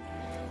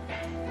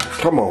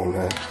 Come on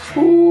now.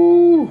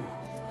 Ooh.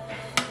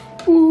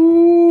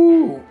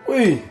 Ooh.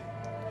 Wee.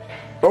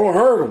 Don't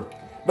hurt him.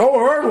 Don't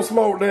hurt him,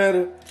 Smoke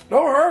Daddy.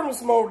 Don't hurt him,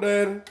 Smoke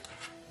Daddy.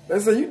 They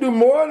say you do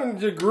more than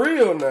just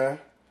grill now.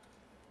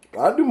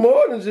 I do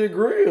more than just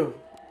grill.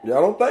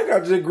 Y'all don't think I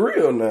just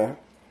grill now.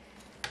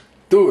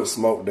 Do it,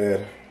 Smoke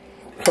Daddy.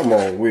 Come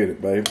on with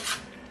it, baby.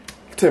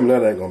 Tell me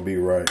that ain't gonna be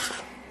right.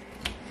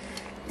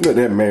 Let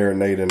that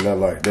marinate in there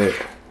like that.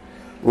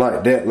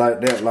 Like that,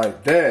 like that,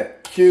 like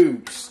that.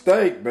 Cube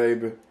steak,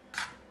 baby.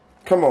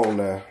 Come on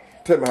now.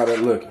 Tell me how that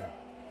looking.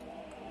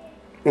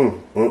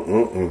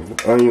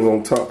 The onions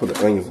on top of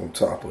the onions on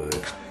top of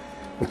it.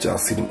 But y'all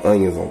see them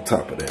onions on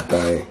top of that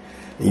thing.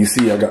 And you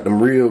see I got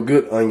them real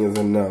good onions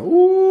in there.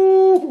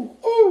 Ooh,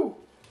 ooh.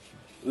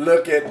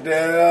 Look at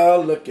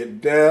that, look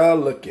at that,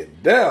 look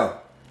at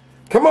that.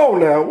 Come on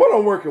now, what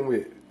I'm working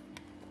with.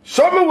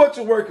 Show me what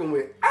you're working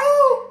with.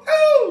 Oh,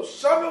 oh,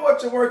 show me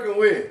what you're working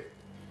with.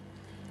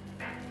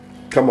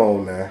 Come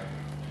on now.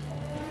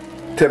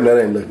 Tell me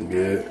that ain't looking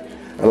good.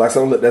 And like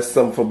I'm look, that's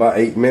something for about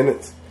 8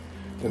 minutes.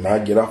 Then I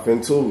get off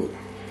into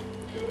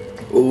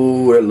it.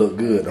 Ooh, that look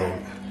good on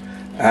it.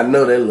 I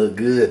know that look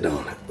good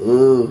on it.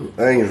 Ooh,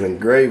 onions and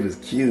gravy's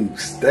cube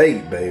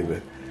steak,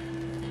 baby.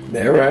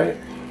 That right?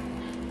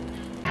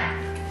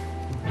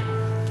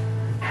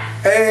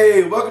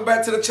 Hey, welcome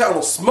back to the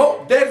channel,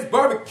 Smoke Daddy's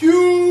Barbecue.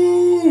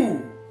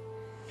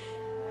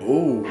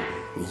 Ooh,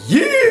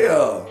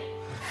 yeah.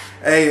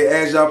 Hey,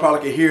 as y'all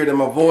probably can hear it in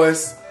my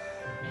voice,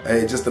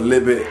 hey, just a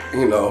little bit,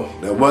 you know,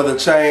 the weather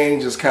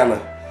change is kind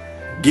of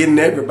getting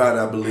everybody,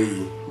 I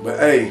believe. But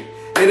hey,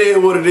 it is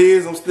what it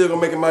is. I'm still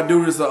gonna make it my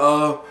duty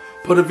to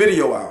put a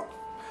video out.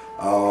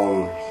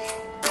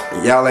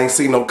 Y'all ain't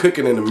seen no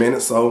cooking in a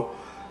minute, so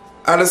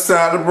I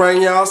decided to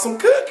bring y'all some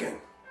cooking.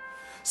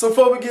 So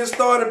before we get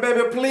started,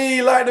 baby,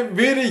 please like the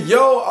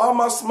video, all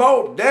my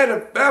Smoke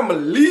Daddy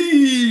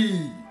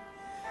family.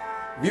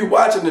 If you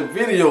watching the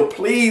video,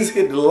 please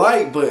hit the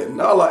like button.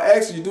 All I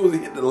ask you to do is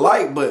hit the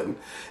like button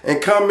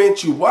and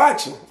comment you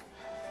watching.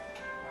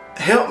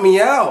 Help me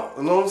out,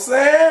 you know what I'm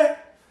saying?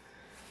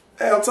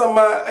 Hey, I'm talking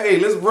about, hey,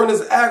 let's run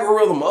this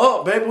algorithm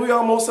up, baby. We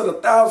almost at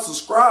 1,000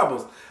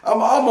 subscribers.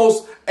 I'm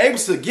almost able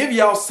to give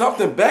y'all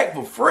something back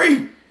for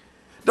free.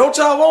 Don't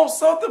y'all want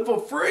something for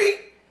free?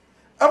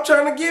 I'm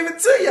trying to give it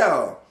to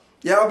y'all.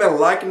 Y'all been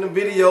liking the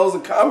videos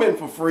and commenting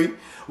for free.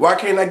 Why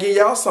can't I give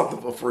y'all something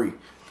for free?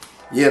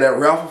 Yeah, that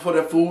raffle for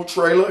that food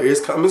trailer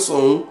is coming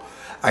soon.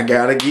 I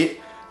gotta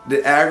get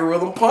the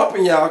algorithm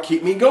pumping, y'all.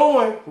 Keep me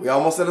going. We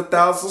almost at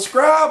 1,000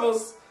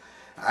 subscribers.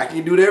 I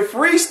can do that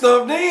free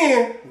stuff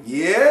then.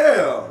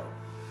 Yeah.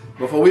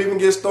 Before we even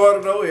get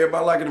started though,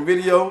 everybody liking the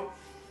video.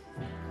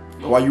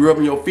 While you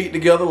rubbing your feet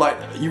together,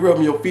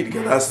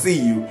 I see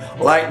you.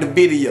 Like the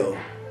video.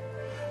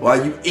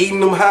 While you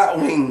eating them hot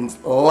wings,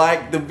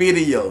 like the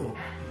video.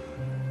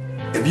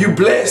 If you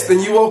blessed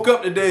and you woke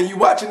up today and you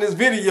watching this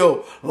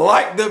video,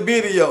 like the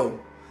video.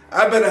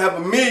 I better have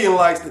 1 million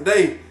likes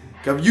today.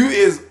 Cause you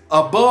is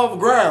above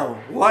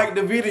ground, like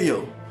the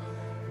video.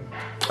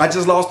 I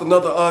just lost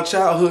another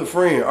childhood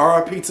friend,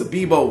 RIP to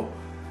Bebo.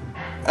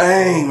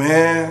 Hey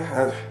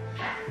man.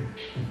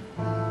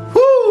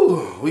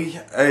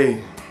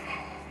 Hey.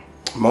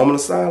 Moment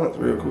of silence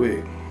real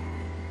quick.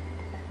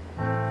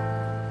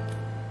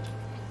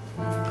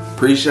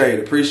 Appreciate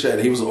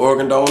it. He was an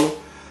organ donor.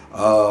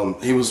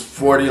 He was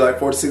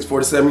 46,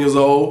 47 years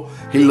old.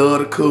 He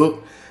loved to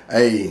cook.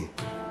 Hey,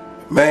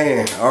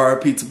 man,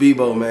 RIP to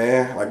Bebo,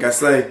 man. Like I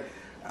say,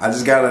 I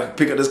just gotta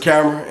pick up this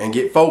camera and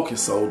get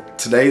focused. So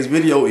today's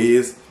video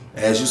is,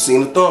 as you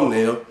seen the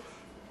thumbnail,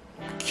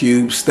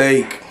 cube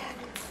steak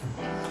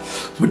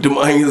with them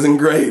onions and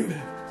gravy.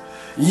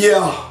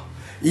 Yeah,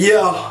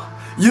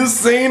 you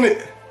seen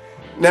it.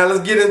 Now let's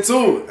get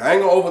into it. I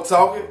ain't gonna over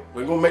talk it.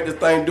 We're gonna make this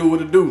thing do what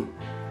it do.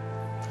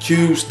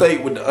 Cube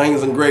steak with the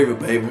onions and gravy,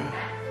 baby.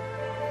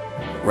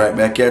 Right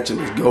back at you,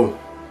 let's go.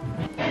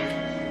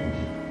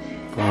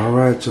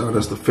 Alright, y'all,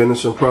 that's the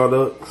finishing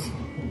products.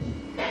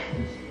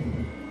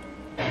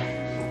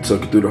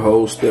 Took you through the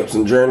whole steps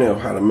and journey of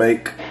how to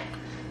make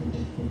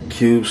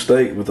cube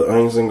steak with the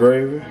onions and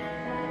gravy.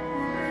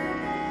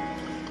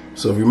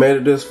 So if you made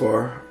it this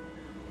far,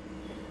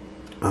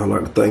 I'd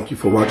like to thank you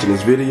for watching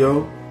this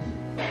video.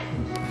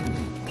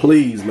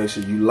 Please make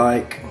sure you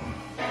like,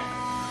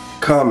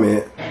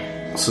 comment,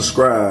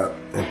 subscribe,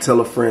 and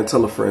tell a friend,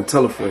 tell a friend,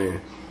 tell a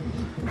friend.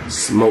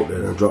 Smoke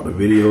that and drop the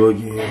video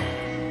again.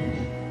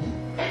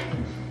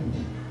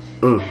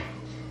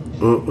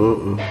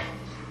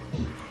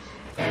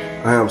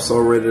 I am so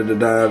ready to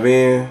dive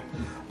in.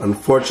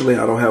 Unfortunately,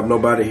 I don't have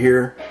nobody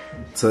here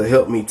to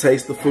help me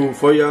taste the food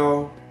for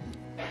y'all.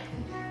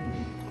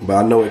 But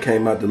I know it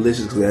came out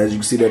delicious because as you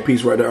can see that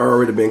piece right there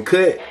already been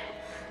cut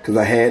because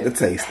I had to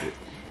taste it.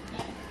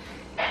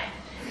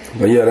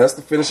 But yeah, that's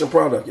the finishing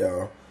product,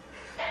 y'all.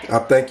 I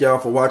thank y'all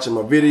for watching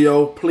my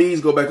video. Please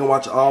go back and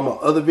watch all my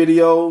other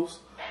videos.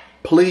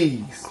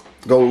 Please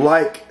go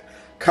like,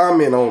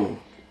 comment on them.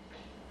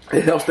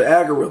 It helps the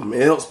algorithm.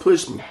 It helps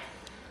push me.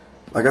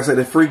 Like I said,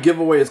 the free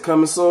giveaway is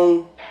coming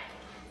soon.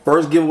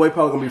 First giveaway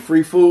probably gonna be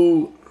free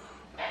food.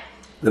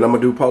 Then I'm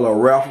gonna do probably a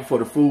raffle for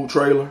the food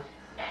trailer.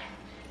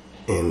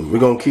 And we're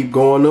gonna keep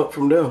going up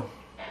from there.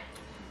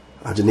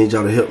 I just need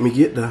y'all to help me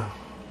get there.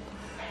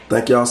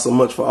 Thank y'all so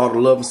much for all the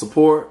love and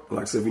support.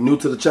 Like I said, if you're new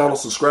to the channel,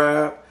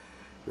 subscribe.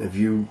 If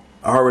you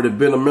already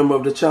been a member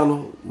of the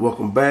channel,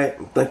 welcome back.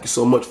 And thank you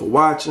so much for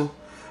watching.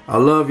 I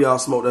love y'all,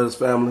 Smoke Daddy's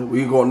family.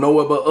 We ain't going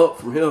nowhere but up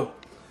from here.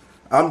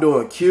 I'm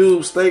doing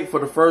cube steak for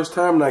the first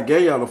time and I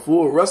gave y'all the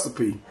full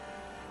recipe.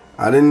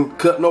 I didn't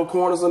cut no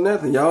corners or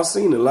nothing. Y'all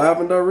seen it live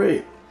and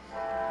direct.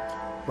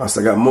 I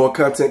got more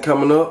content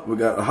coming up. We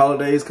got the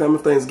holidays coming,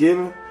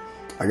 Thanksgiving.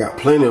 I got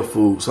plenty of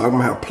food. So I'm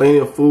going to have plenty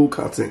of food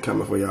content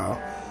coming for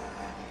y'all.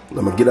 I'm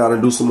going to get out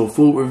and do some more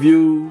food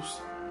reviews.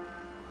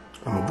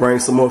 I'm going to bring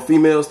some more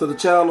females to the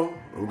channel.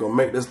 I'm going to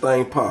make this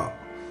thing pop.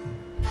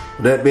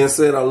 With that being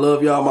said, I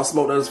love y'all, my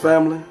Smoke Daddy's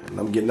family. And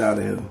I'm getting out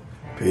of here.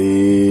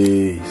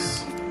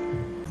 Peace.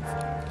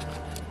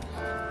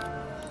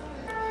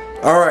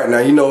 Alright, now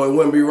you know it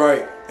wouldn't be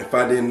right if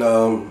I didn't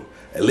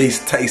at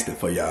least taste it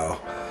for y'all.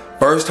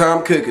 First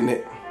time cooking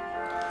it.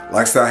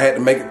 Like I said, I had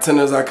to make it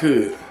tender as I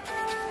could.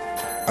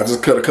 I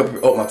just cut a couple,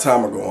 oh, my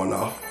timer going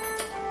off.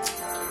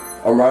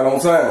 I'm right on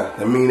time.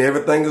 That means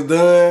everything is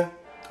done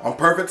on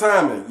perfect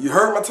timing. You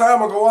heard my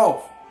timer go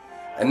off.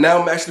 And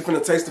now I'm actually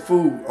finna taste the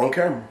food on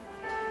camera.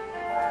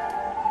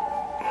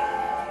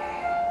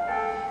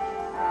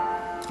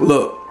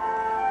 Look,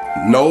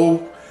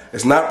 no,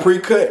 it's not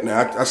pre-cut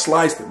now. I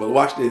sliced it, but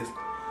watch this.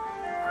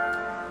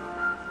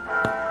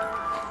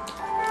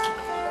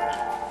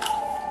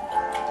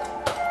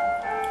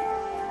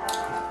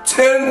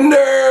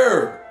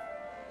 Tender!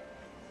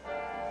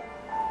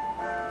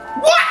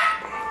 What?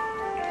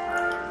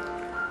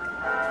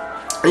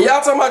 And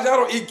y'all talking about y'all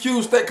don't eat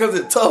cube steak because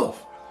it's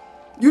tough.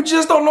 You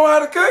just don't know how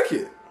to cook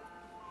it.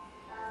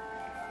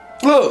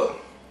 Look,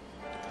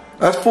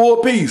 that's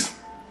 4 piece.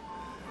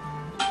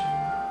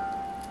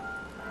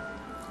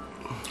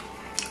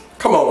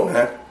 Come on,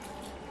 man.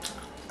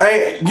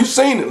 You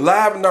seen it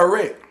live and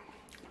direct.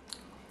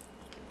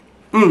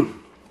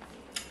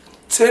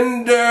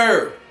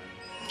 Tender.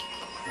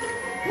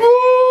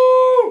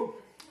 Woo!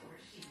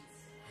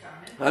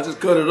 I just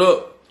cut it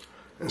up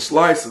in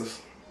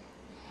slices.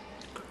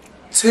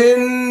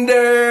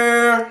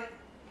 Tender.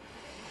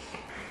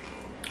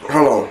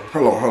 Hold on.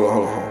 Hold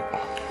on.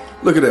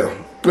 Look at that.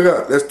 Look at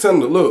that. That's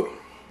tender. Look.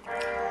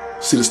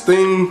 See the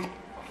steam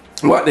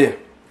right there.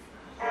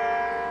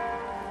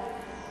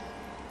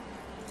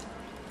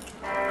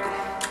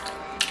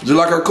 Just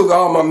like I cook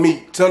all my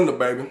meat tender,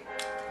 baby.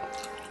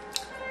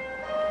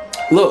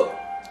 Look.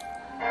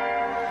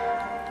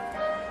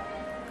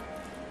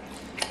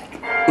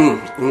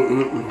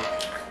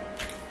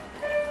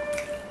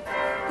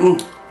 Woo!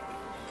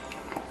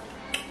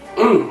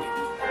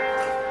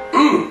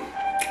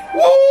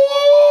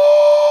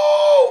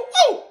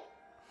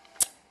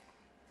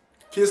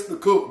 Kiss the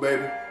cook,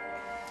 baby.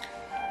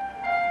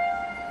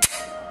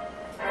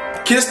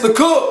 Kiss the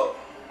cook.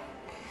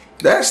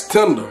 That's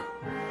tender.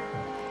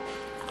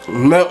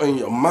 Melt in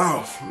your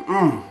mouth.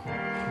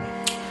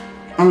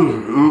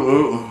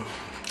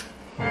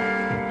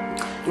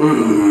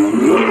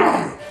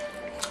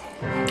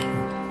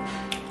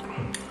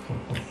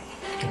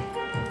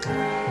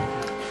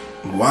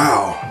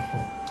 Wow.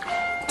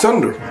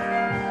 Tender.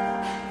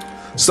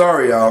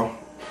 Sorry, y'all,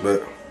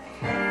 but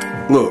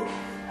look.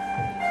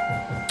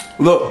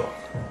 Look.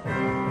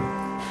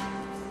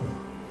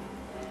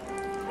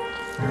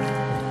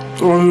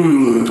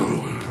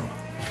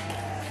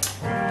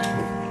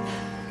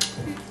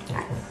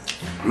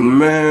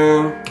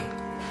 Man.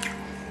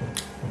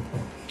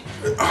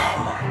 I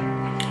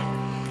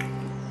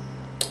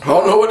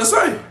don't know what to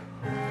say.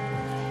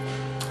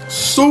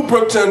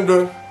 Super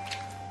tender.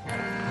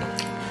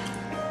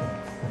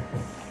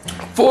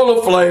 Full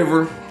of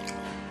flavor.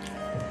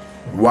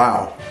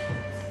 Wow.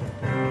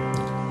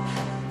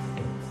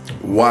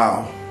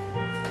 Wow.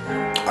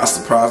 I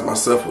surprised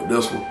myself with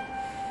this one.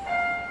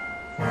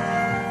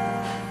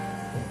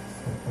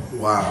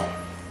 Wow.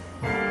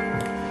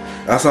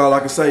 That's all I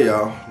can say,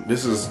 y'all.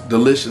 This is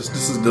delicious.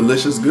 This is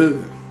delicious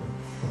good.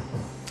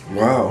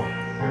 Wow.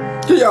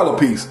 Give y'all a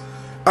piece.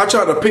 I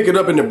tried to pick it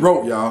up and it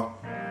broke, y'all.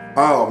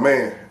 Oh,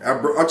 man.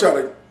 I tried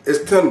to,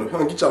 it's tender.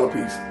 Huh, get y'all a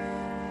piece.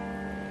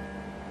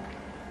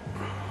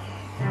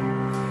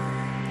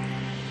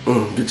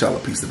 Get y'all a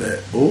piece of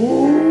that.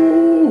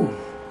 Ooh.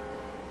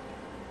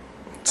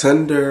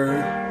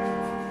 Tender.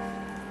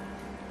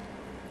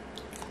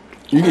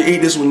 You can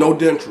eat this with no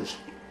dentures.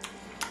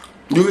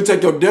 You can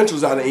take your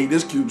dentures out and eat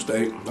this cube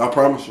steak. I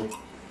promise you.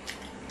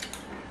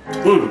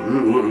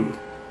 Woo!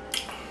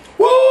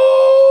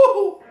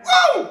 Woo!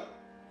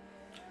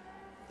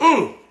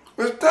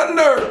 It's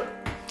tender.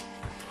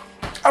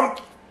 I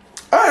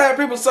had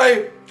people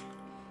say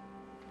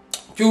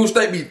cube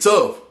steak be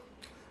tough.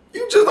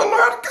 You just don't know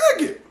how to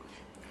cook it.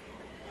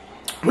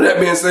 With that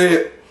being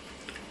said,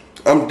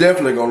 I'm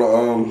definitely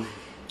gonna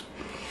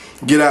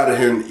get out of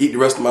here and eat the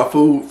rest of my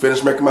food,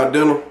 finish making my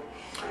dinner.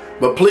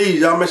 But please,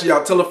 y'all make sure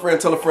y'all tell a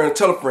friend,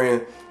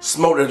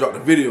 Smoke that dropped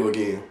the video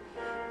again.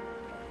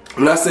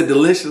 When I said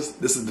delicious,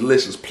 this is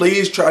delicious.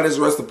 Please try this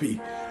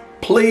recipe.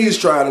 Please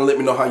try it and let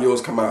me know how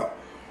yours come out.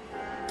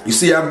 You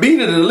see, I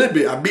beat it a little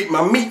bit. I beat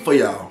my meat for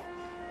y'all.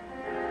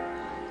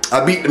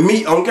 I beat the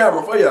meat on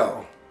camera for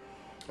y'all.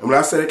 And when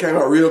I said it came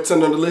out real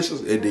tender and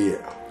delicious, it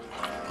did.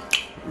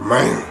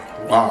 Man,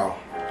 wow.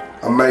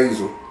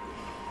 Amazing.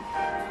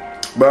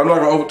 But I'm not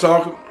gonna over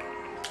talk it.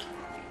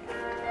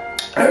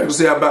 As you can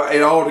see, I about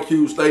ate all the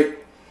cube steak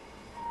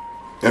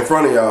in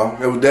front of y'all.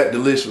 It was that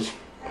delicious.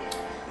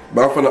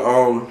 But I'm finna,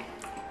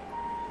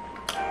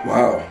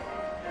 wow.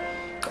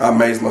 I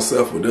amazed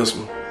myself with this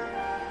one.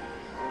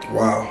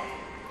 Wow.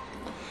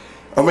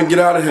 I'm gonna get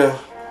out of here.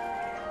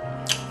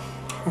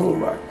 Oh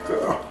my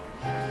God.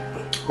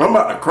 I'm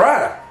about to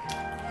cry.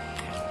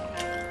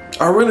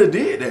 I really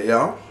did that,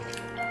 y'all.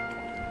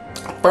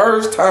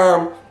 First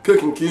time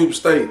cooking cube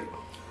steak.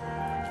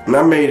 And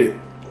I made it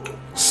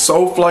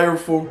so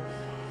flavorful.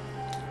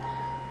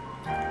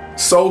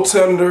 So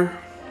tender.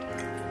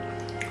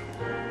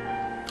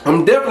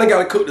 I'm definitely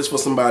gotta cook this for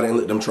somebody and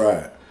let them try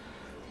it.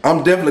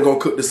 I'm definitely gonna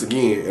cook this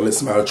again and let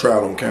somebody try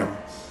it on camera.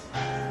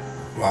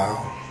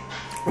 Wow.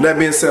 With that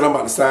being said, I'm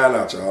about to sign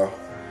out, y'all.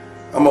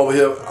 I'm over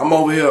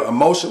here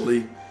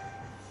emotionally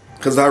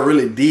because I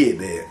really did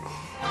that.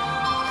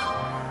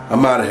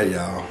 I'm out of here,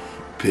 y'all.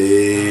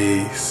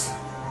 Peace.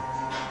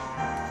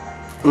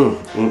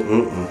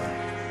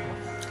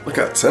 Look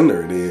how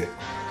tender it is.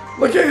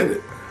 Look at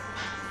it.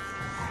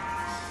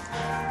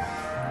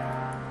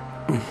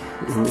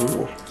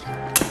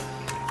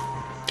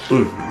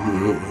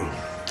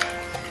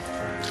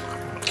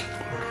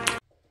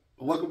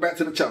 Welcome back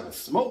to the channel,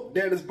 Smoke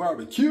Daddy's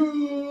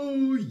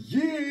Barbecue.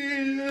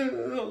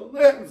 Yeah,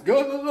 let's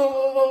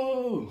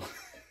go.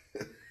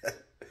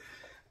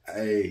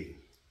 Hey,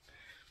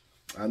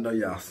 I know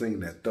y'all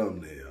seen that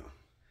thumbnail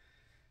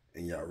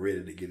and y'all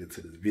ready to get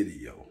into this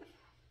video,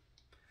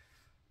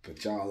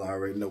 but y'all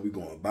already know we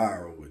going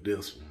viral with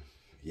this one.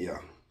 Yeah,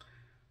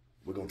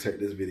 we're gonna take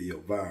this video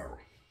viral.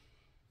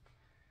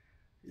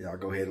 Y'all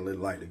go ahead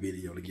and like the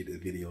video to get this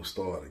video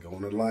started. Go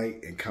on the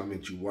like and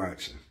comment you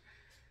watching.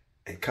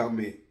 And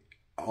comment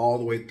all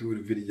the way through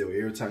the video.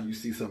 Every time you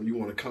see something you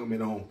want to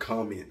comment on,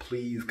 comment.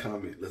 Please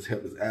comment. Let's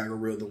help this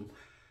algorithm.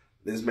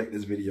 Let's make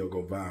this video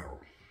go viral.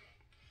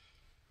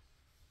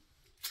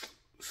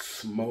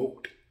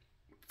 Smoked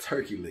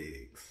turkey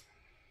legs.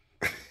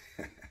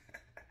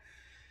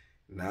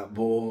 Not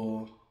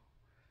boiled,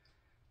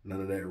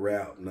 none of that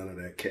wrap, none of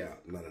that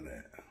cap, none of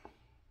that.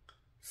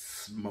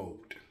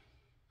 Smoked.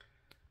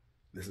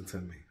 Listen to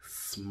me.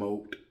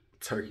 Smoked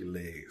turkey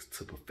legs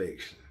to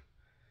perfection.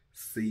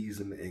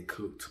 Seasoned and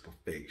cooked to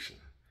perfection.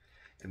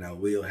 And I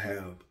will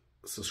have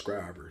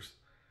subscribers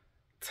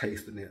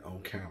tasting it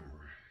on camera.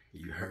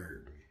 You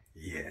heard me.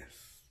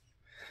 Yes.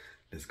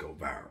 Let's go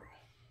viral.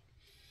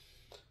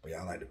 But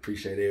y'all, like to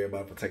appreciate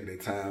everybody for taking their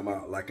time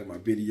out, liking my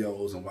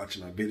videos and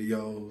watching my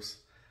videos.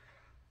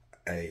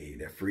 Hey,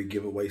 that free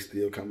giveaway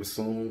still coming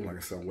soon. Like I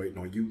said, I'm waiting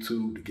on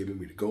YouTube to give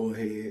me the go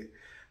ahead.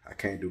 I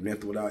can't do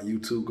nothing without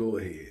YouTube go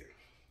ahead.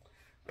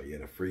 But yeah,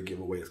 the free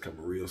giveaway is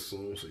coming real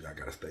soon, so y'all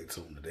gotta stay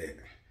tuned to that.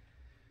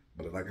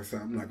 But like I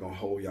said, I'm not gonna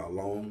hold y'all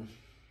long.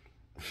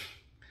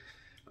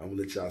 I'm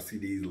gonna let y'all see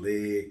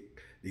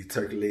these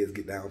turkey legs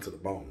get down to the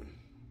bone.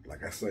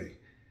 Like I say,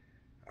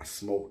 I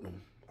smoked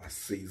them, I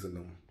seasoned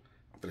them.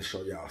 I'm gonna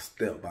show y'all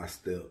step by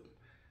step.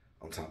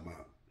 I'm talking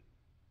about,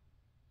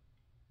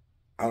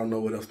 I don't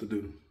know what else to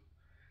do.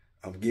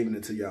 I'm giving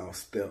it to y'all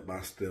step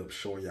by step,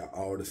 showing y'all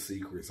all the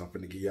secrets. I'm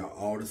finna give y'all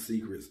all the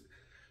secrets,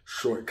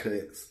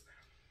 shortcuts.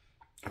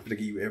 I'm finna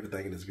give you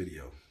everything in this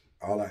video.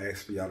 All I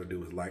ask for y'all to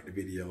do is like the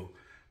video,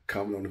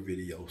 comment on the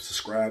video,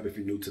 subscribe if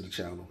you're new to the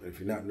channel. And if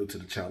you're not new to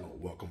the channel,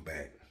 welcome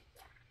back.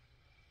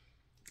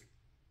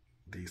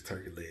 These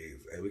turkey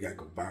legs, hey, we gotta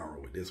go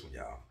viral with this one,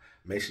 y'all.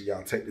 Make sure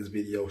y'all take this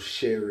video,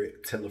 share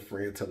it, tell a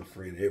friend,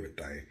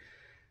 everything.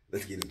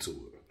 Let's get into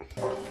it.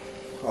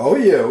 Oh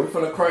yeah, we're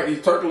finna crank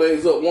these turkey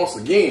legs up once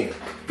again.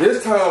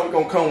 This time we're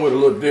gonna come with a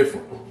little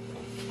different.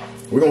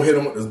 We're gonna hit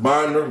them with this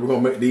binder. We're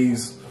gonna make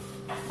these,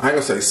 I ain't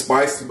gonna say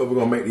spicy, but we're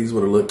gonna make these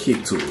with a little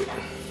kick to it.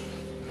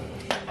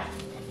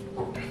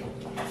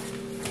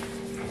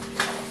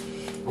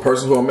 The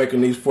person who I'm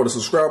making these for, the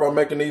subscriber I'm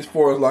making these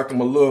for, is like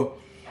them a little,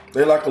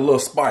 they like a little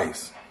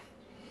spice.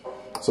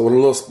 So with a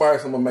little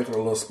spice, I'm gonna make it a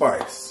little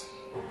spice.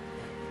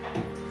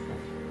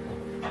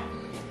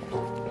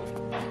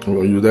 I'm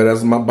gonna use that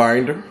as my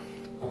binder.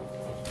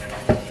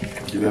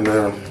 Get in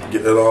there,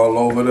 get it all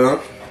over there.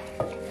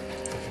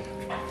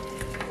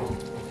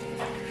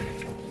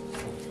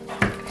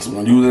 So I'm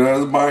gonna use it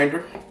as a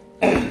binder.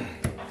 I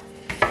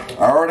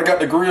already got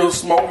the grill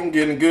smoking,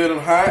 getting good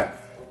and hot.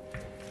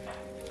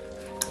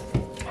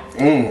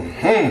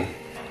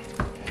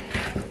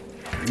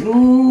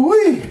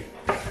 Ooh-wee.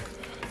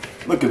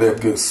 Look at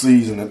that good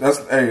seasoning.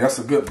 That's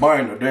a good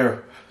binder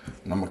there.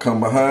 And I'm gonna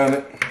come behind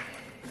it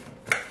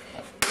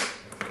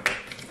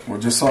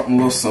with just something a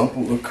little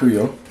simple, a little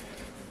Creole.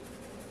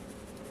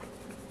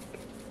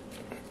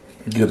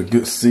 Get a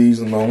good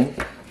season on.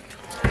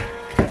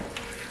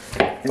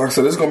 Like I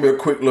said, this is gonna be a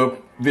quick little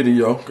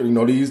video, cause you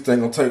know these things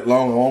gonna take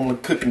long. I'm only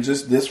cooking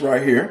just this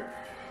right here.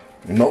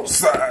 No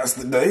size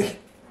today.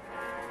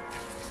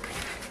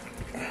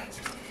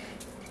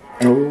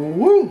 Oh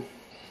woo!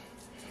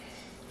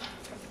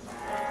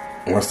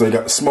 Once they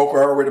got the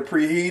smoker already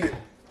preheated,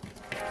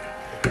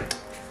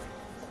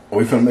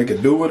 we finna make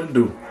it do what it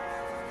do.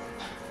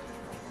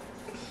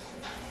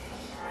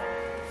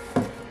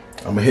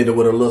 I'm gonna hit it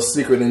with a little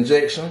secret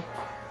injection,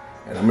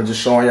 and I'm gonna just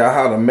show y'all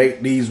how to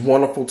make these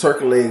wonderful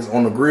turkey legs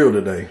on the grill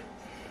today.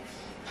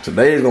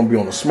 Today is gonna be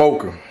on the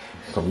smoker.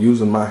 I'm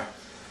using my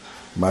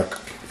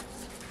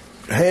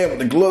hand with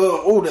the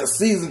glove. Oh, that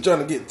season trying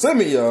to get to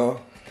me, y'all.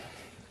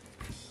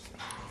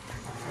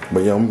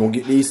 But yeah, I'm gonna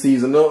get these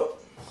seasoned up.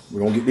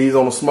 We're gonna get these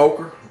on the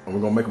smoker, and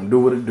we're gonna make them do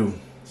what it do.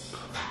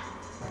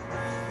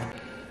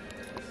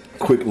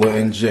 Quick little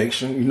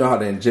injection. You know how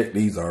to inject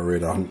these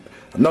already. I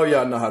know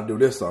y'all know how to do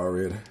this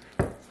already.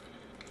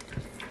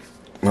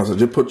 So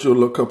just put your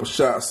little couple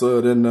shots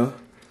of it in there.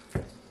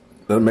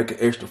 That'll make an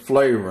extra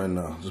flavor in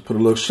there. Just put a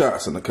little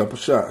shots in, a couple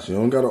shots. You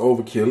don't gotta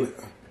overkill it.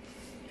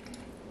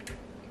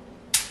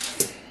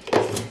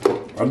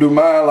 I do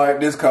mine like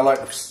this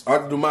cause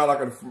I do mine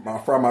like I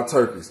fry my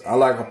turkeys. I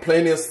like a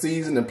plenty of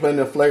season and plenty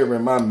of flavor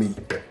in my meat.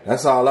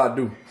 That's all I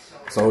do.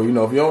 So you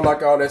know, if you don't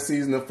like all that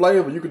season and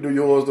flavor, you can do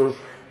yours to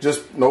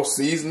just no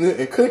seasoning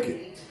and cook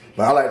it.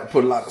 But I like to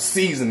put a lot of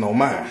seasoning on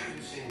mine.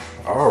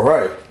 All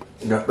right,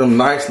 got them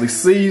nicely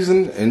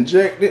seasoned,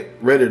 injected,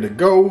 ready to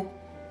go.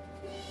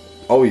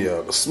 Oh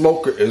yeah, the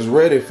smoker is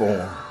ready for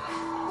them.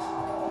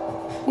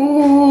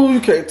 Ooh, you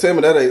can't tell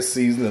me that ain't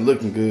seasoned and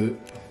looking good.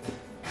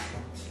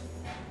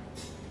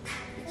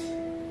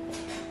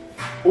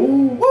 Ooh,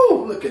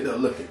 woo, look at that,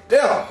 look at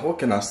that. What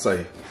can I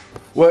say?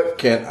 What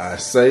can I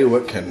say?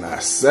 What can I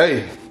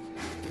say?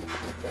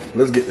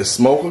 Let's get the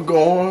smoker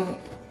going.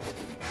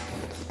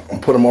 I'm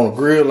gonna put them on the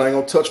grill. I ain't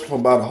gonna touch them for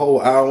about a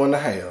whole hour and a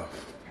half.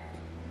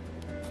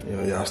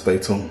 Yeah, y'all stay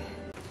tuned.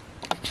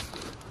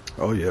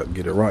 Oh yeah,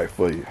 get it right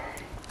for you.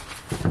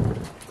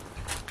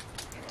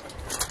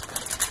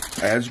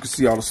 As you can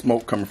see all the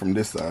smoke coming from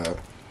this side,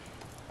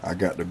 I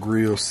got the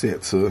grill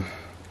set to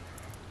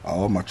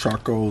all my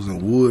charcoals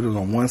and wood is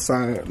on one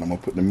side, and I'm gonna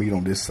put the meat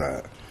on this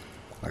side.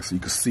 Like so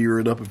you can sear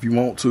it up if you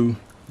want to,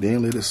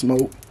 then let it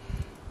smoke.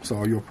 It's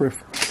all your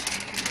preference.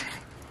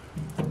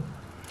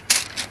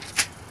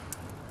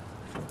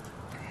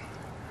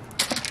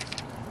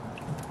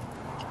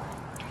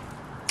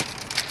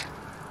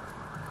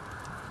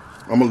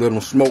 I'm gonna let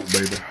them smoke,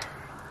 baby.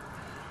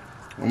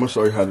 I'm gonna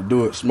show you how to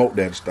do it, smoke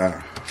daddy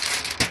style.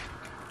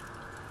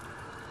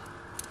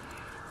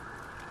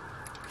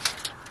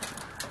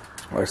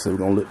 Like I said, we're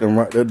gonna let them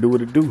right there do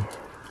what it do.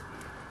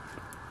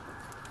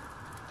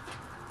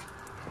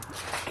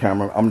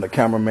 I'm the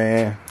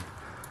cameraman,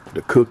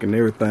 the cook and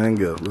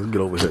everything else. Let's get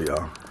over here,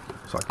 y'all,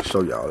 so I can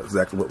show y'all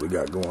exactly what we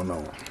got going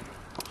on.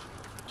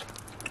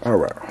 All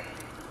right.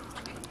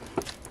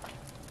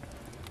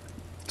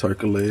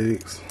 Turkey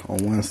legs on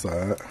one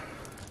side.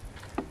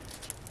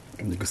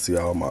 And you can see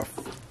all my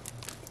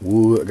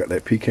wood. I got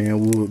that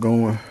pecan wood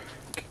going.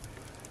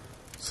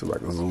 See if I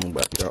can zoom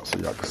back out so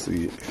y'all can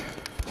see it.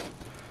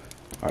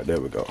 All right, there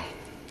we go.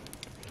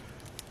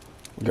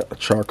 We got the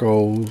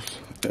charcoals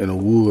and the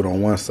wood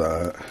on one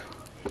side.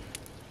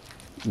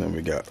 And then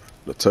we got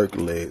the turkey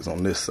legs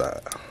on this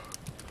side.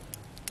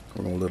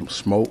 We're gonna let them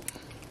smoke.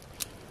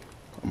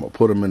 I'm gonna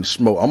put them in the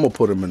smoke. I'm gonna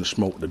put them in the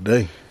smoke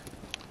today.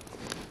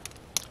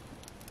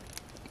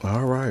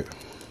 All right.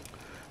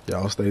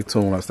 Y'all stay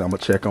tuned. Like I said, I'm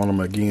gonna check on them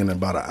again in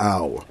about an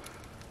hour.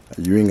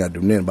 And you ain't gotta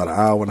do nothing. About an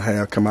hour and a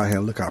half. Come out here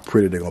and look how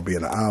pretty they're gonna be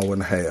in an hour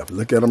and a half.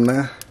 Look at them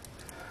now.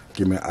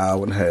 Give me an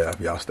hour and a half.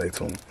 Y'all stay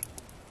tuned.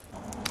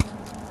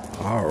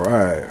 All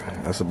right.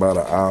 That's about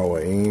an hour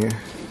in.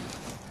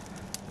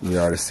 You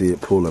already see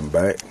it pulling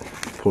back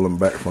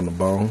from the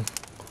bone.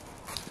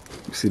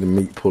 You see the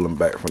meat pulling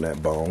back from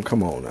that bone.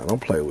 Come on now,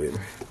 don't play with me.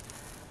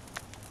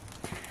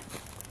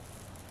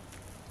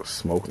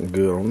 Smoking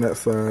good on that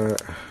side.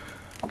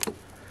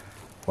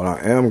 What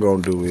I am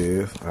gonna do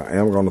is, I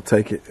am gonna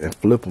take it and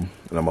flip them,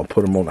 and I'm gonna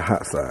put them on the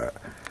hot side.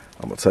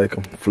 I'm gonna take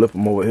them, flip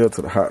them over here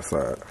to the hot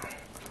side.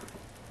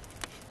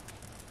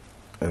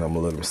 And I'm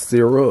gonna let them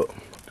sear up.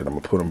 Then I'm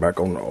gonna put them back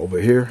on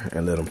over here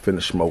and let them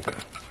finish smoking.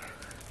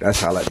 That's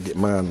how I like to get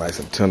mine nice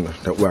and tender.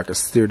 That way I can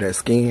sear that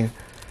skin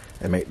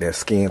and make that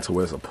skin to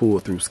where it's a pull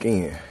through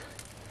skin.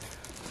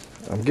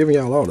 I'm giving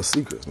y'all all the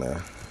secrets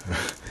now.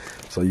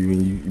 So you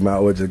might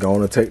as well just go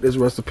on and take this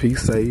recipe,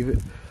 save it,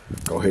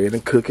 go ahead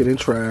and cook it and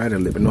try it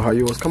and let me know how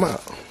yours come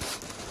out.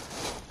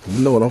 You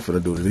know what I'm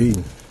finna do to these.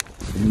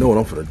 You know what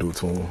I'm finna do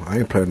to them. I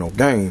ain't playing no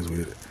games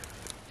with it.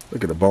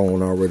 Look at the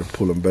bone already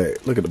pulling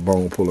back. Look at the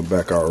bone pulling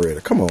back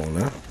already. Come on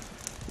now.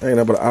 Ain't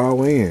that but an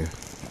hour in.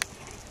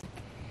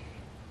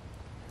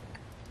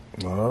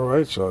 All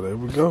right, y'all, there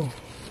we go.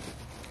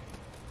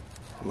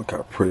 Look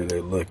how pretty they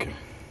looking.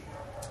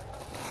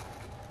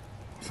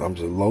 So I'm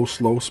just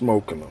slow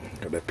smoking them.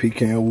 Got that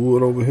pecan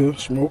wood over here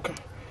smoking.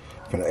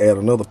 Gonna add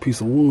another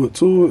piece of wood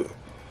to it.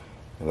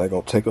 And they're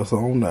gonna take us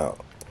on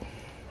out.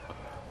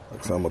 Like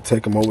I said, I'm gonna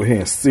take them over here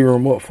and sear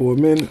them up for a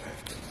minute.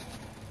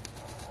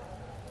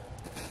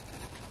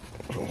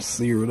 I'm gonna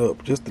sear it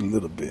up just a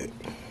little bit.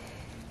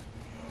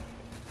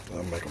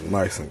 I'll make them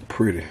nice and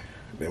pretty.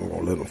 Then we're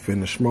gonna let them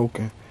finish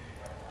smoking.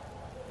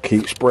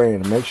 Keep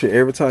spraying. Make sure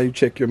every time you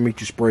check your meat,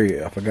 you spray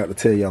it. I forgot to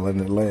tell y'all in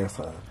the last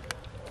time.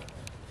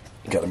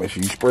 You gotta make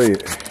sure you spray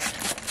it.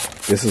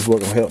 This is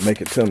what's gonna help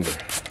make it tender.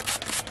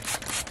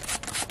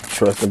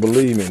 Trust and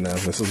believe me now.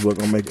 This is what's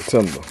gonna make it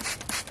tender.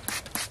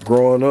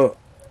 Growing up,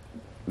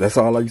 that's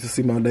all I used to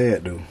see my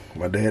dad do.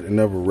 My dad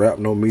never wrapped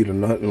no meat or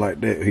nothing like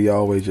that. He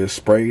always just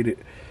sprayed it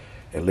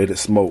and let it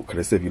smoke. Cause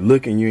they said if you're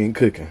looking, you ain't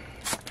cooking.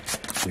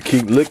 You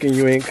keep looking,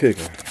 you ain't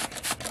cooking.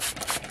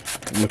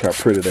 Look how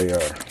pretty they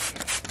are.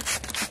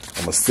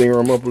 I'm gonna sear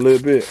them up a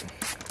little bit.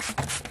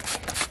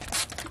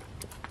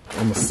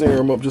 I'm gonna sear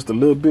them up just a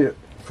little bit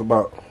for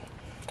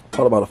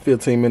probably about a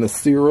 15-minute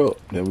sear up.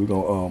 Then we're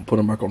gonna put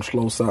them back on the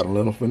slow side and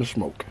let them finish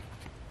smoking.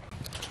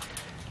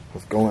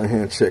 Let's go in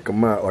here and check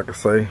them out. Like I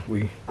say,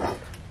 we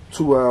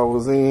 2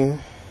 hours in.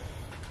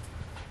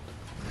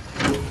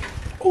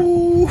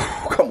 Ooh,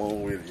 come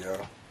on with it,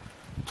 y'all.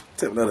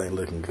 Tell me that ain't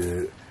looking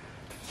good.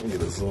 Let me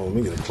get a zoom. Let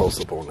me get a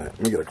close up on that.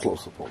 Let me get a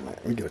close up on that.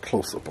 Let me get a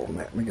close up on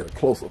that. Let me get a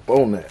close up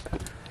on that.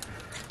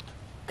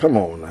 Come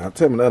on now.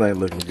 Tell me that ain't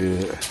looking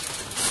good.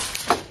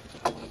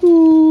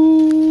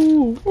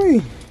 Ooh,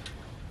 wee.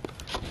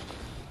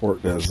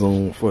 Work that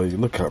zoom for you.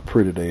 Look how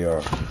pretty they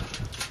are.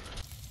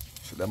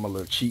 So that's my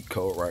little cheat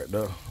code right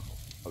there.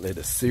 I let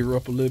it sear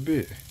up a little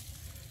bit.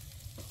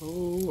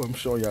 Oh, I'm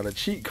showing y'all the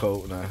cheat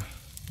code now.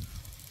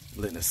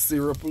 Letting it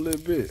sear up a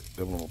little bit.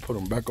 Then I'm gonna put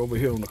them back over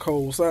here on the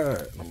cold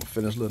side. And I'm gonna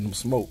finish letting them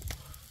smoke.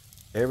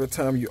 Every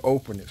time you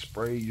open it,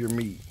 spray your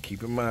meat.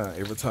 Keep in mind,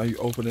 every time you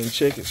open it and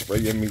check it, spray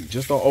your meat.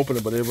 Just don't open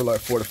it, but every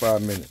like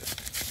 45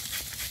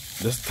 minutes.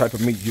 This type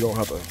of meat, you don't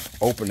have to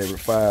open every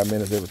 5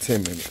 minutes, every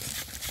 10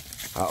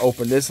 minutes. I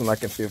open this in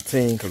like in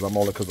 15 because I'm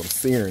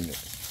searing it.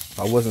 If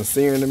I wasn't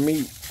searing the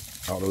meat,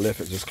 I would have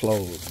left it just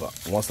closed. But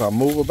once I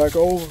move it back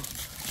over,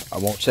 I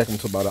won't check them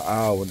until about an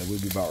hour and then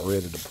we'll be about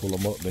ready to pull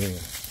them up then.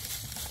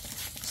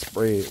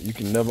 Spray it. You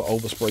can never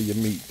overspray your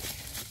meat.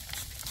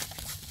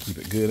 Keep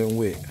it good and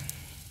wet.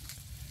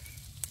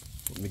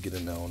 Let me get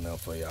in there on there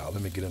for y'all.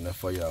 Let me get in there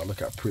for y'all.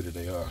 Look how pretty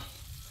they are.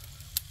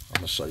 I'm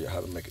going to show you how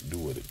to make it do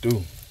what it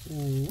do.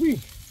 Ooh-wee.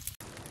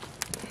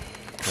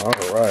 All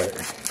right.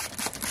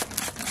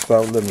 So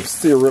I'll let them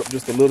sear up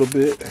just a little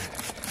bit.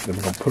 Then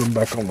we're going to put them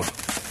back on the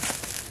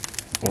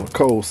on the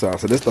cold side.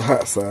 So this the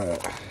hot side.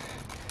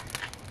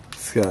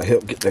 See how I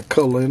help get that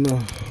color in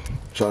there?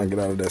 Trying to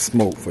get out of that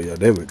smoke for y'all.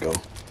 There we go.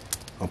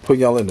 I'm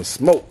putting y'all in the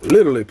smoke.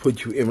 Literally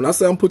put you in. When I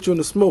say I'm put you in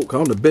the smoke,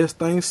 I'm the best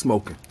thing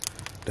smoking.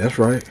 That's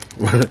right.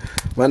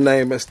 My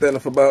name been standing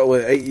for about,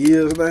 what, 8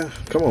 years now?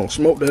 Come on,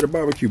 smoke that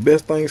barbecue.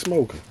 Best thing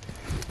smoking.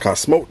 Cause I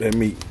smoke that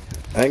meat.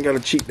 I ain't got to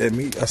cheat that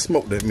meat. I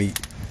smoke that meat.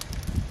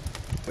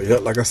 But yeah,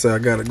 like I said, I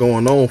got it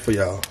going on for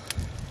y'all.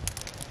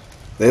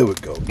 There we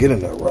go. Get in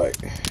there right.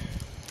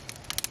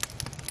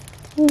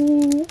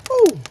 Ooh,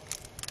 ooh.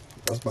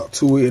 That's about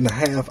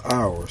 2.5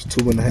 hours.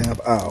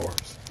 2.5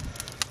 hours.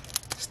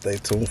 Stay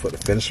tuned for the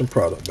finishing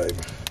product, baby.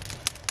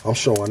 I'm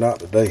showing out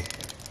today.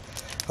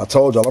 I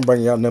told y'all I'm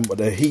bringing y'all nothing but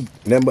that heat.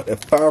 Nothing but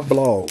that fire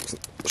vlogs.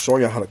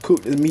 Showing y'all how to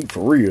cook this meat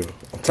for real.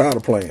 I'm tired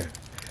of playing.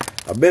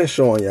 I've been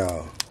showing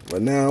y'all.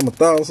 But now I'm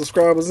 1,000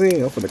 subscribers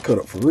in. I'm finna cut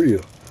up for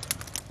real.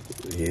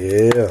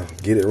 Yeah.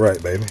 Get it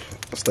right, baby.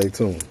 Stay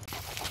tuned.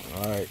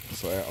 Alright.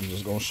 So I'm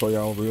just going to show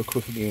y'all real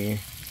quick again.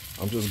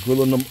 I'm just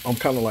grilling them. I'm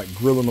kind of like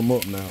grilling them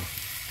up now.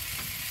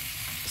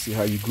 See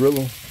how you grill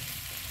them?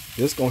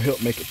 This gonna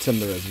help make it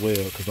tender as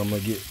well, because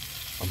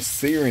I'm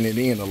searing it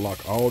in to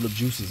lock all the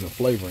juices and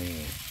flavor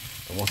in.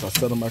 And once I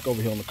set them back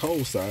over here on the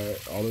cold side,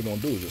 all they're gonna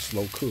do is just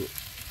slow cook.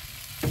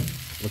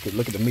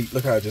 Look at the meat.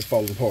 Look how it just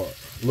falling apart.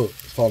 Look,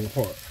 it's falling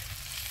apart.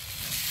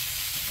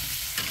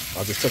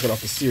 I just took it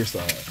off the sear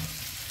side.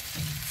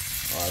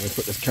 All right, let me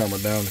put this camera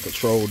down to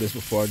control this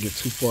before I get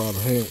too far out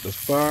of hand with this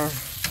fire.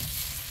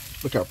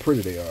 Look how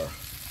pretty they are.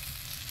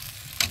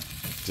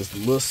 Just a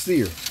little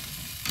sear.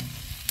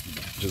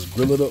 Just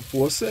grill it up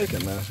for a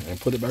second now and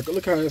put it back.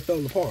 Look how it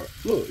fell apart.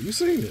 Look, you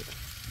seen it.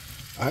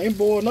 I ain't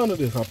boiled none of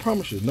this. I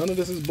promise you. None of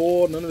this is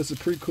boiled. None of this is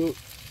pre-cooked.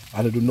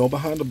 I didn't do no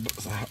behind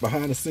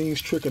the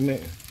scenes trick or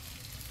nothing.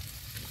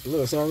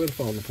 Look, it's already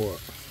falling apart.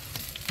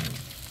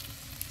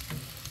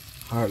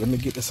 All right, let me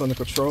get this under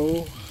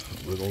control.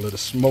 We're gonna let it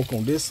smoke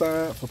on this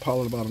side for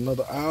probably about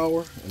another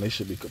hour, and they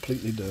should be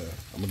completely done.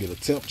 I'm gonna get a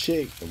temp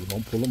check, and we're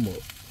gonna pull them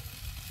up.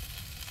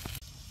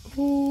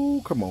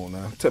 Ooh, come on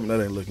now. Tell me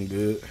that ain't looking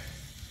good.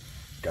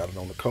 Got it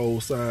on the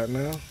cold side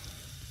now.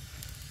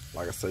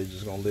 Like I say, you're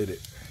just gonna let it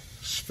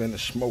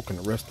finish smoking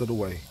the rest of the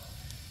way.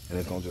 And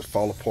it's gonna just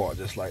fall apart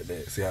just like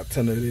that. See how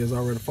tender it is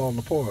already falling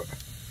apart?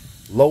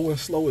 Low and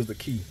slow is the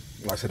key.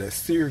 Like I said, that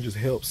sear just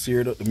helps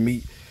sear up the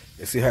meat.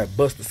 And see how it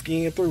busts the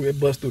skin through? It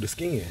busts through the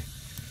skin.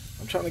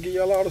 I'm trying to give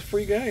y'all all this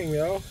free game,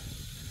 y'all.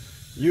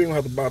 You ain't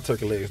gonna have to buy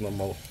turkey legs no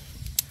more.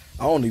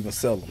 I don't even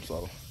sell them,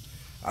 so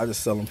I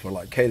just sell them for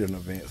like catering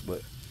events.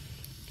 But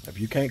if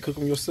you can't cook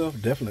them yourself,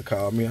 definitely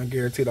call me. I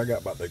guarantee I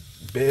got about the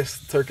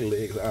best turkey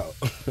legs out.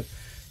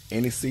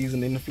 Any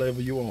season, any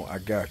flavor you want, I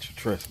got you.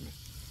 Trust me.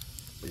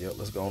 But yeah,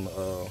 let's go on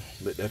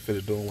let that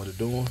finish doing what it's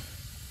doing.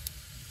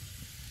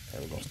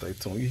 And we're going to stay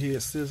tuned. You hear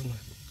it sizzling?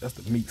 That's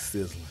the meat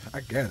sizzling.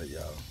 I got it,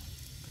 y'all.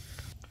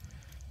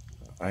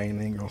 I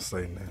ain't even going to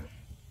say nothing.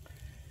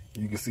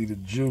 You can see the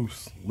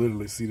juice,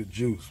 literally see the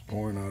juice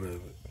pouring out of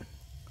it.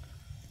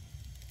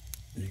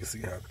 You can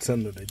see how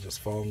tender they just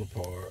falling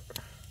apart.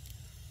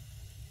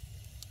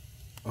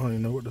 I don't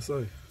even know what to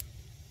say.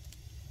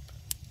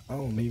 I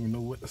don't even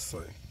know what to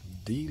say.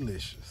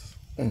 Delicious.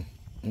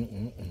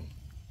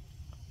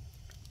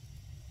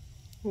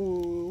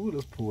 Ooh,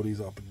 let's pull these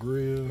off the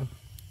grill.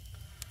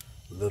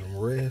 Let them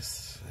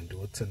rest and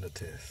do a tender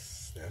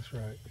test. That's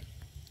right.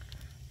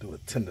 Do a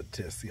tender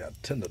test. See how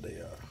tender they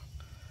are.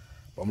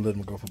 But I'm gonna let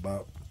them go for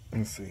about, let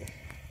me see.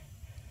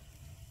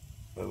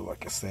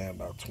 Like it's saying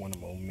about 20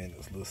 more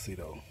minutes. Let's see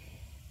though.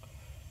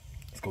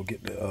 Let's go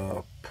get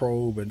the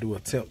probe and do a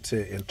temp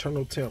check,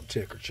 internal temp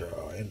temperature.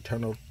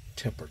 Internal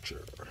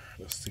temperature.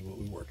 Let's see what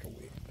we're working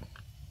with.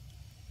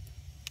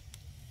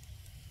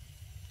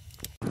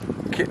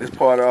 Kick this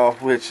part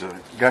off with you.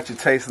 Got you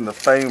tasting the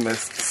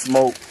famous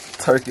smoked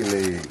turkey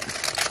legs.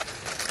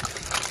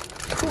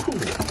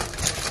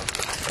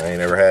 I ain't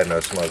never had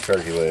no smoked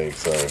turkey legs,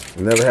 so.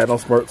 Never had no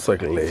smoked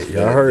turkey leg.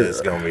 Y'all heard it's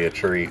gonna be a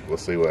treat. We'll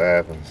see what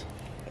happens.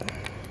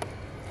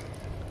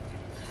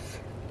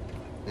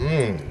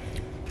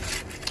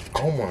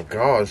 Oh my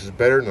gosh, it's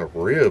better than the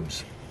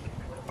ribs.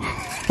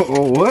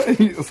 Oh, what?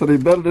 So they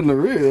better than the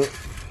ribs?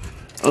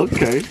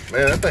 Okay.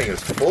 Man, that thing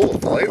is full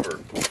of flavor.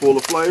 Full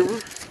of flavor?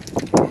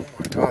 Oh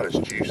my god, it's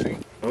juicy.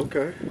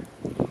 Okay.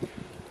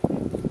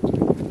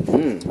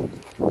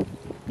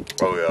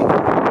 Oh yeah.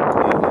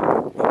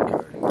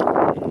 Okay.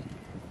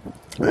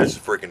 This is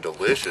freaking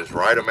delicious.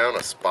 Right amount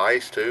of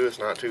spice too. It's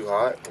not too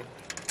hot.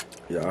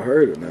 Y'all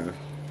heard it now.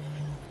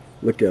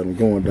 Look at them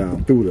going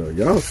down through there.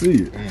 Y'all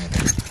see it.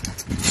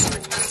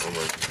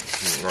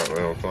 Right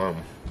around time.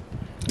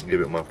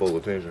 Give it my full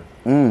attention.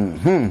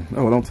 That's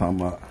what I'm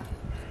talking about.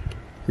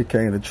 He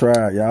came to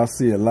try it. Y'all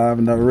see it live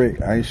and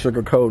direct. I ain't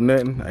sugarcoating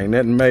nothing. Ain't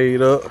nothing made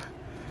up.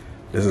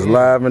 This is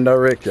live and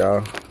direct,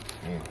 y'all.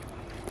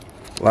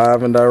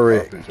 Live and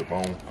direct. Piece of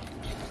bone.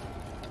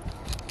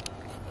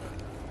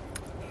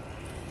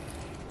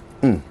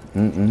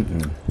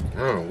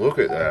 Oh, look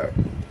at that.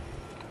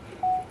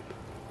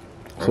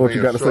 So what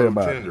you got to say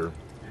about it?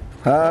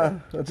 Huh?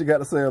 What you got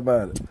to say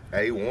about it?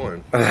 A1.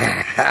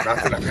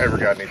 Not that I've ever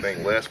got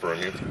anything less from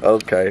you.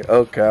 Okay,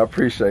 I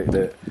appreciate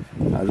that.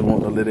 I just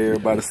want to let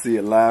everybody see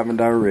it live and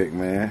direct,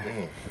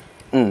 man.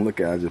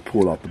 Look at I just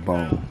pulled off the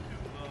bone.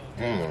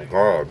 Oh my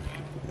God.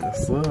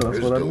 Yes, sir. That's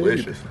It's what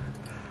delicious.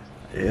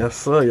 I need. Yes,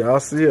 sir. Y'all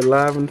see it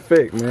live in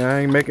effect, man. I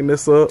ain't making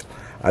this up.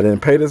 I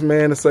didn't pay this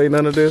man to say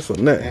none of this or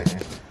nothing.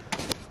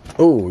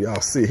 Oh, y'all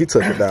see, he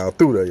took it down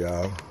through there,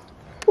 y'all.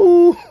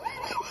 Ooh.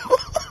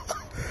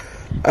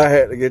 I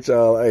had to get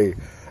y'all, hey,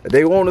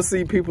 they want to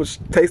see people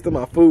tasting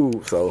my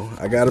food, so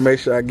I got to make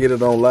sure I get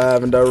it on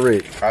live and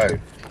direct. Hey,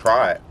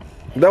 try it.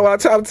 That's what I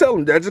try to tell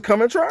them. Just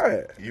come and try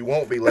it. You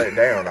won't be let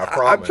down, I I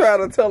promise. try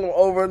to tell them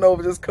over and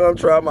over, just come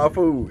try my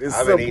food. It's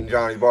I've simple. been eating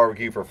Johnny's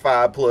Barbecue for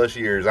 5+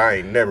 years. I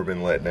ain't never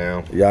been let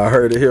down. Y'all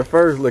heard it here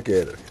first. Look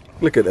at it.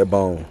 Look at that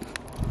bone.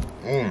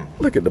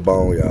 Look at the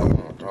bone,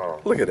 y'all.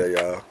 Oh. Look at that,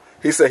 y'all.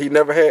 He said he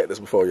never had this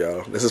before,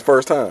 y'all. This is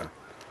first time.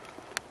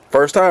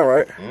 First time,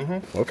 right?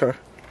 Okay.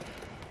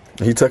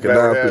 He took it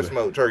down. Never had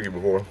smoked turkey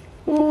before.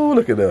 Ooh,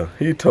 look at that.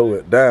 He tore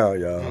it down,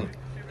 y'all.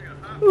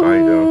 I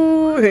ain't done.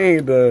 Ooh, he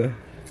ain't done.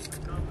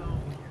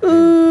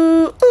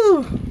 Ooh.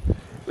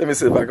 Let me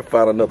see if I can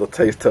find another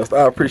taste tester.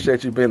 I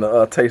appreciate you being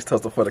a taste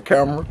tester for the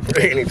camera.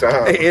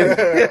 Anytime.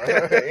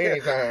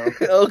 Anytime.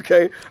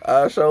 Okay,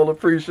 I sure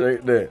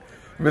appreciate that.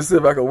 Let me see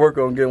if I can work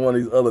on getting one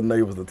of these other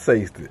neighbors to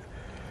taste it.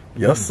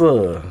 Yes,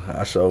 sir.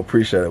 I sure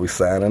appreciate it. We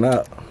signing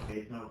out.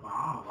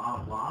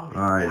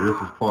 Alright, this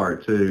is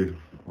part 2.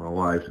 My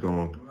wife's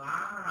gonna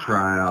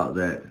try out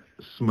that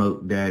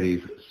Smoked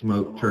Daddy's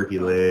smoked turkey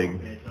leg.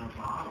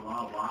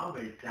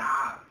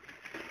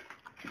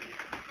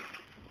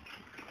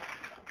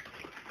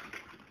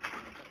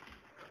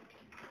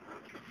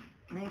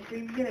 Make sure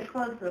you get a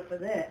close-up of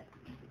that.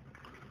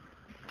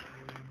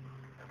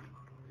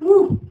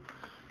 Woo!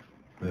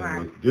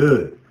 That looks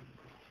good.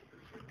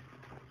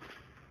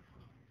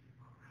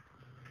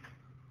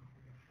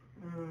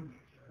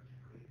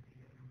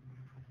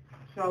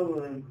 So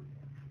good.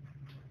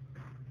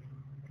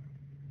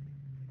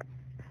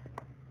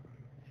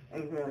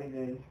 It's really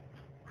good.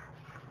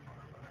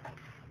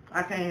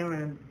 I can't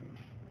even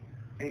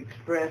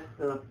express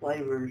the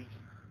flavors.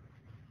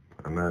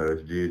 I know,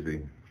 it's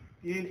juicy.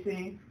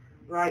 Juicy,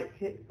 right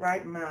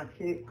amount of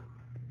kick.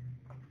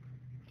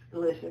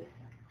 Delicious.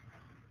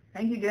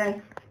 Thank you,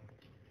 Jay.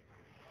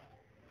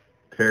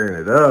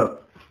 Tearing it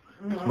up.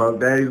 Smoked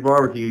Daddy's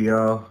Barbecue,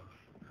 y'all.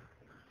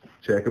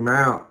 Check them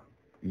out.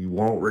 You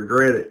won't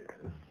regret it.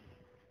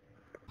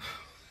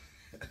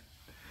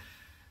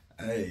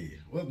 Hey,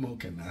 what more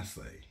can I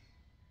say?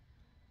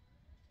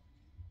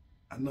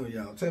 I know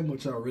y'all, tell me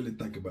what y'all really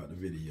think about the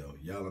video.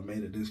 Y'all have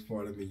made it this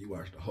far to me. You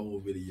watched the whole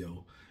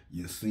video.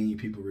 You've seen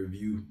people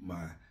review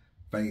my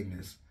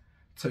famous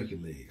turkey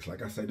legs.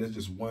 Like I said, there's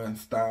just one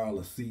style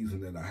of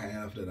season that I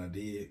have that I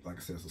did. Like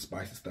I said, it's a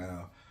spicy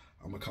style.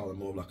 I'm gonna call it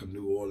more like a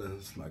New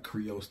Orleans, like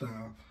Creole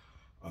style.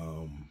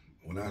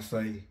 When I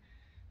say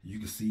you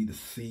can see the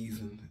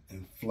season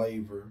and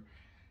flavor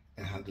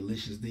and how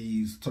delicious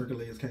these turkey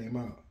legs came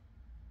out,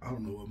 I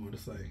don't know what more to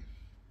say.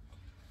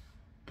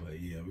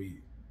 But yeah,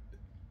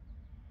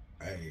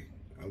 hey,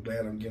 I'm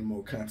glad I'm getting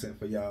more content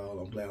for y'all.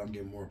 I'm glad I'm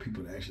getting more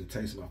people to actually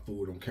taste my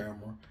food on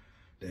camera.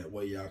 That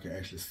way y'all can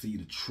actually see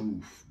the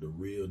truth, the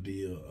real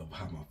deal of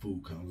how my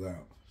food comes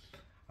out.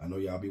 I know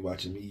y'all be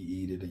watching me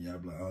eat it and y'all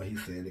be like, oh, he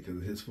said it because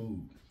of his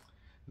food.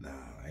 Nah,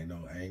 I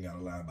ain't gotta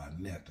lie about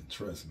nothing.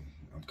 Trust me.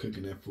 I'm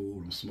cooking that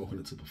food. I'm smoking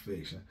it to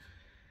perfection.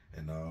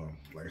 And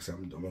like I said,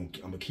 I'm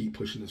gonna keep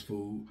pushing this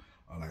food.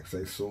 Like I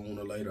say,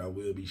 sooner or later I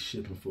will be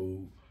shipping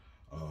food.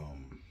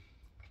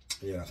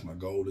 Yeah, that's my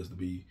goal, is to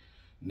be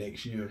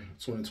next year,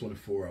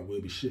 2024, I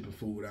will be shipping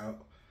food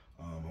out.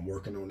 I'm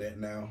working on that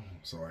now,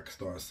 so I can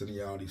start sending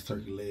y'all these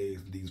turkey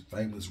legs, these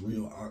famous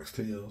real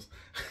oxtails.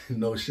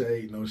 No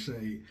shade, no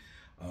shade.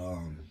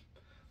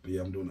 But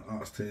yeah, I'm doing the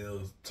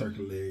oxtails,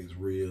 turkey legs,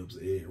 ribs,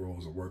 egg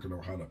rolls. I'm working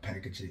on how to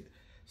package it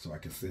so I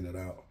can send it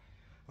out.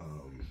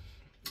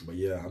 But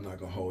yeah, I'm not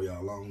gonna hold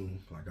y'all long.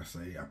 Like I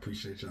say, I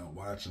appreciate y'all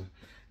watching.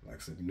 Like I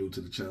said, if you're new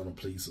to the channel,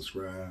 please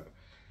subscribe.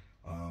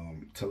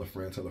 Tell a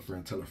friend, tell a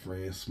friend, tell a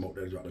friend. Smoke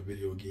Daddy dropped the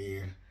video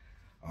again.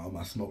 All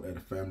my Smoke Daddy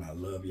family, I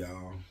love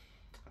y'all.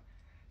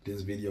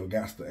 This video we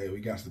got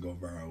to go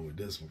viral with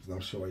this one, because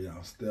I'm showing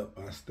y'all step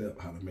by step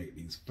how to make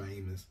these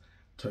famous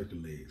turkey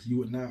legs. You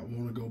would not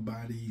want to go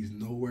buy these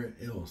nowhere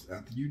else.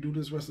 After you do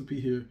this recipe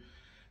here,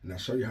 and I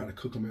show you how to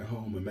cook them at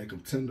home and make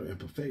them tender in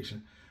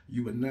perfection,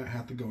 you would not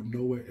have to go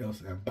nowhere else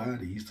and buy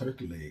these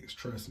turkey legs.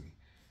 Trust me.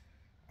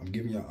 I'm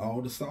giving y'all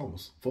all the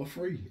sauce for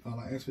free. All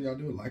I ask for y'all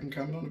to do is like and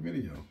comment on the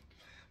video.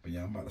 But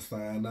yeah, I'm about to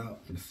sign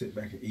out. I'm gonna sit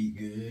back and eat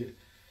good.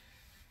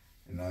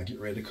 And I'll get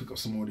ready to cook up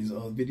some more of these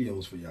other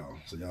videos for y'all.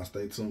 So y'all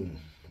stay tuned.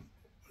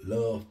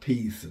 Love,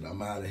 peace, and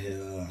I'm out of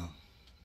here.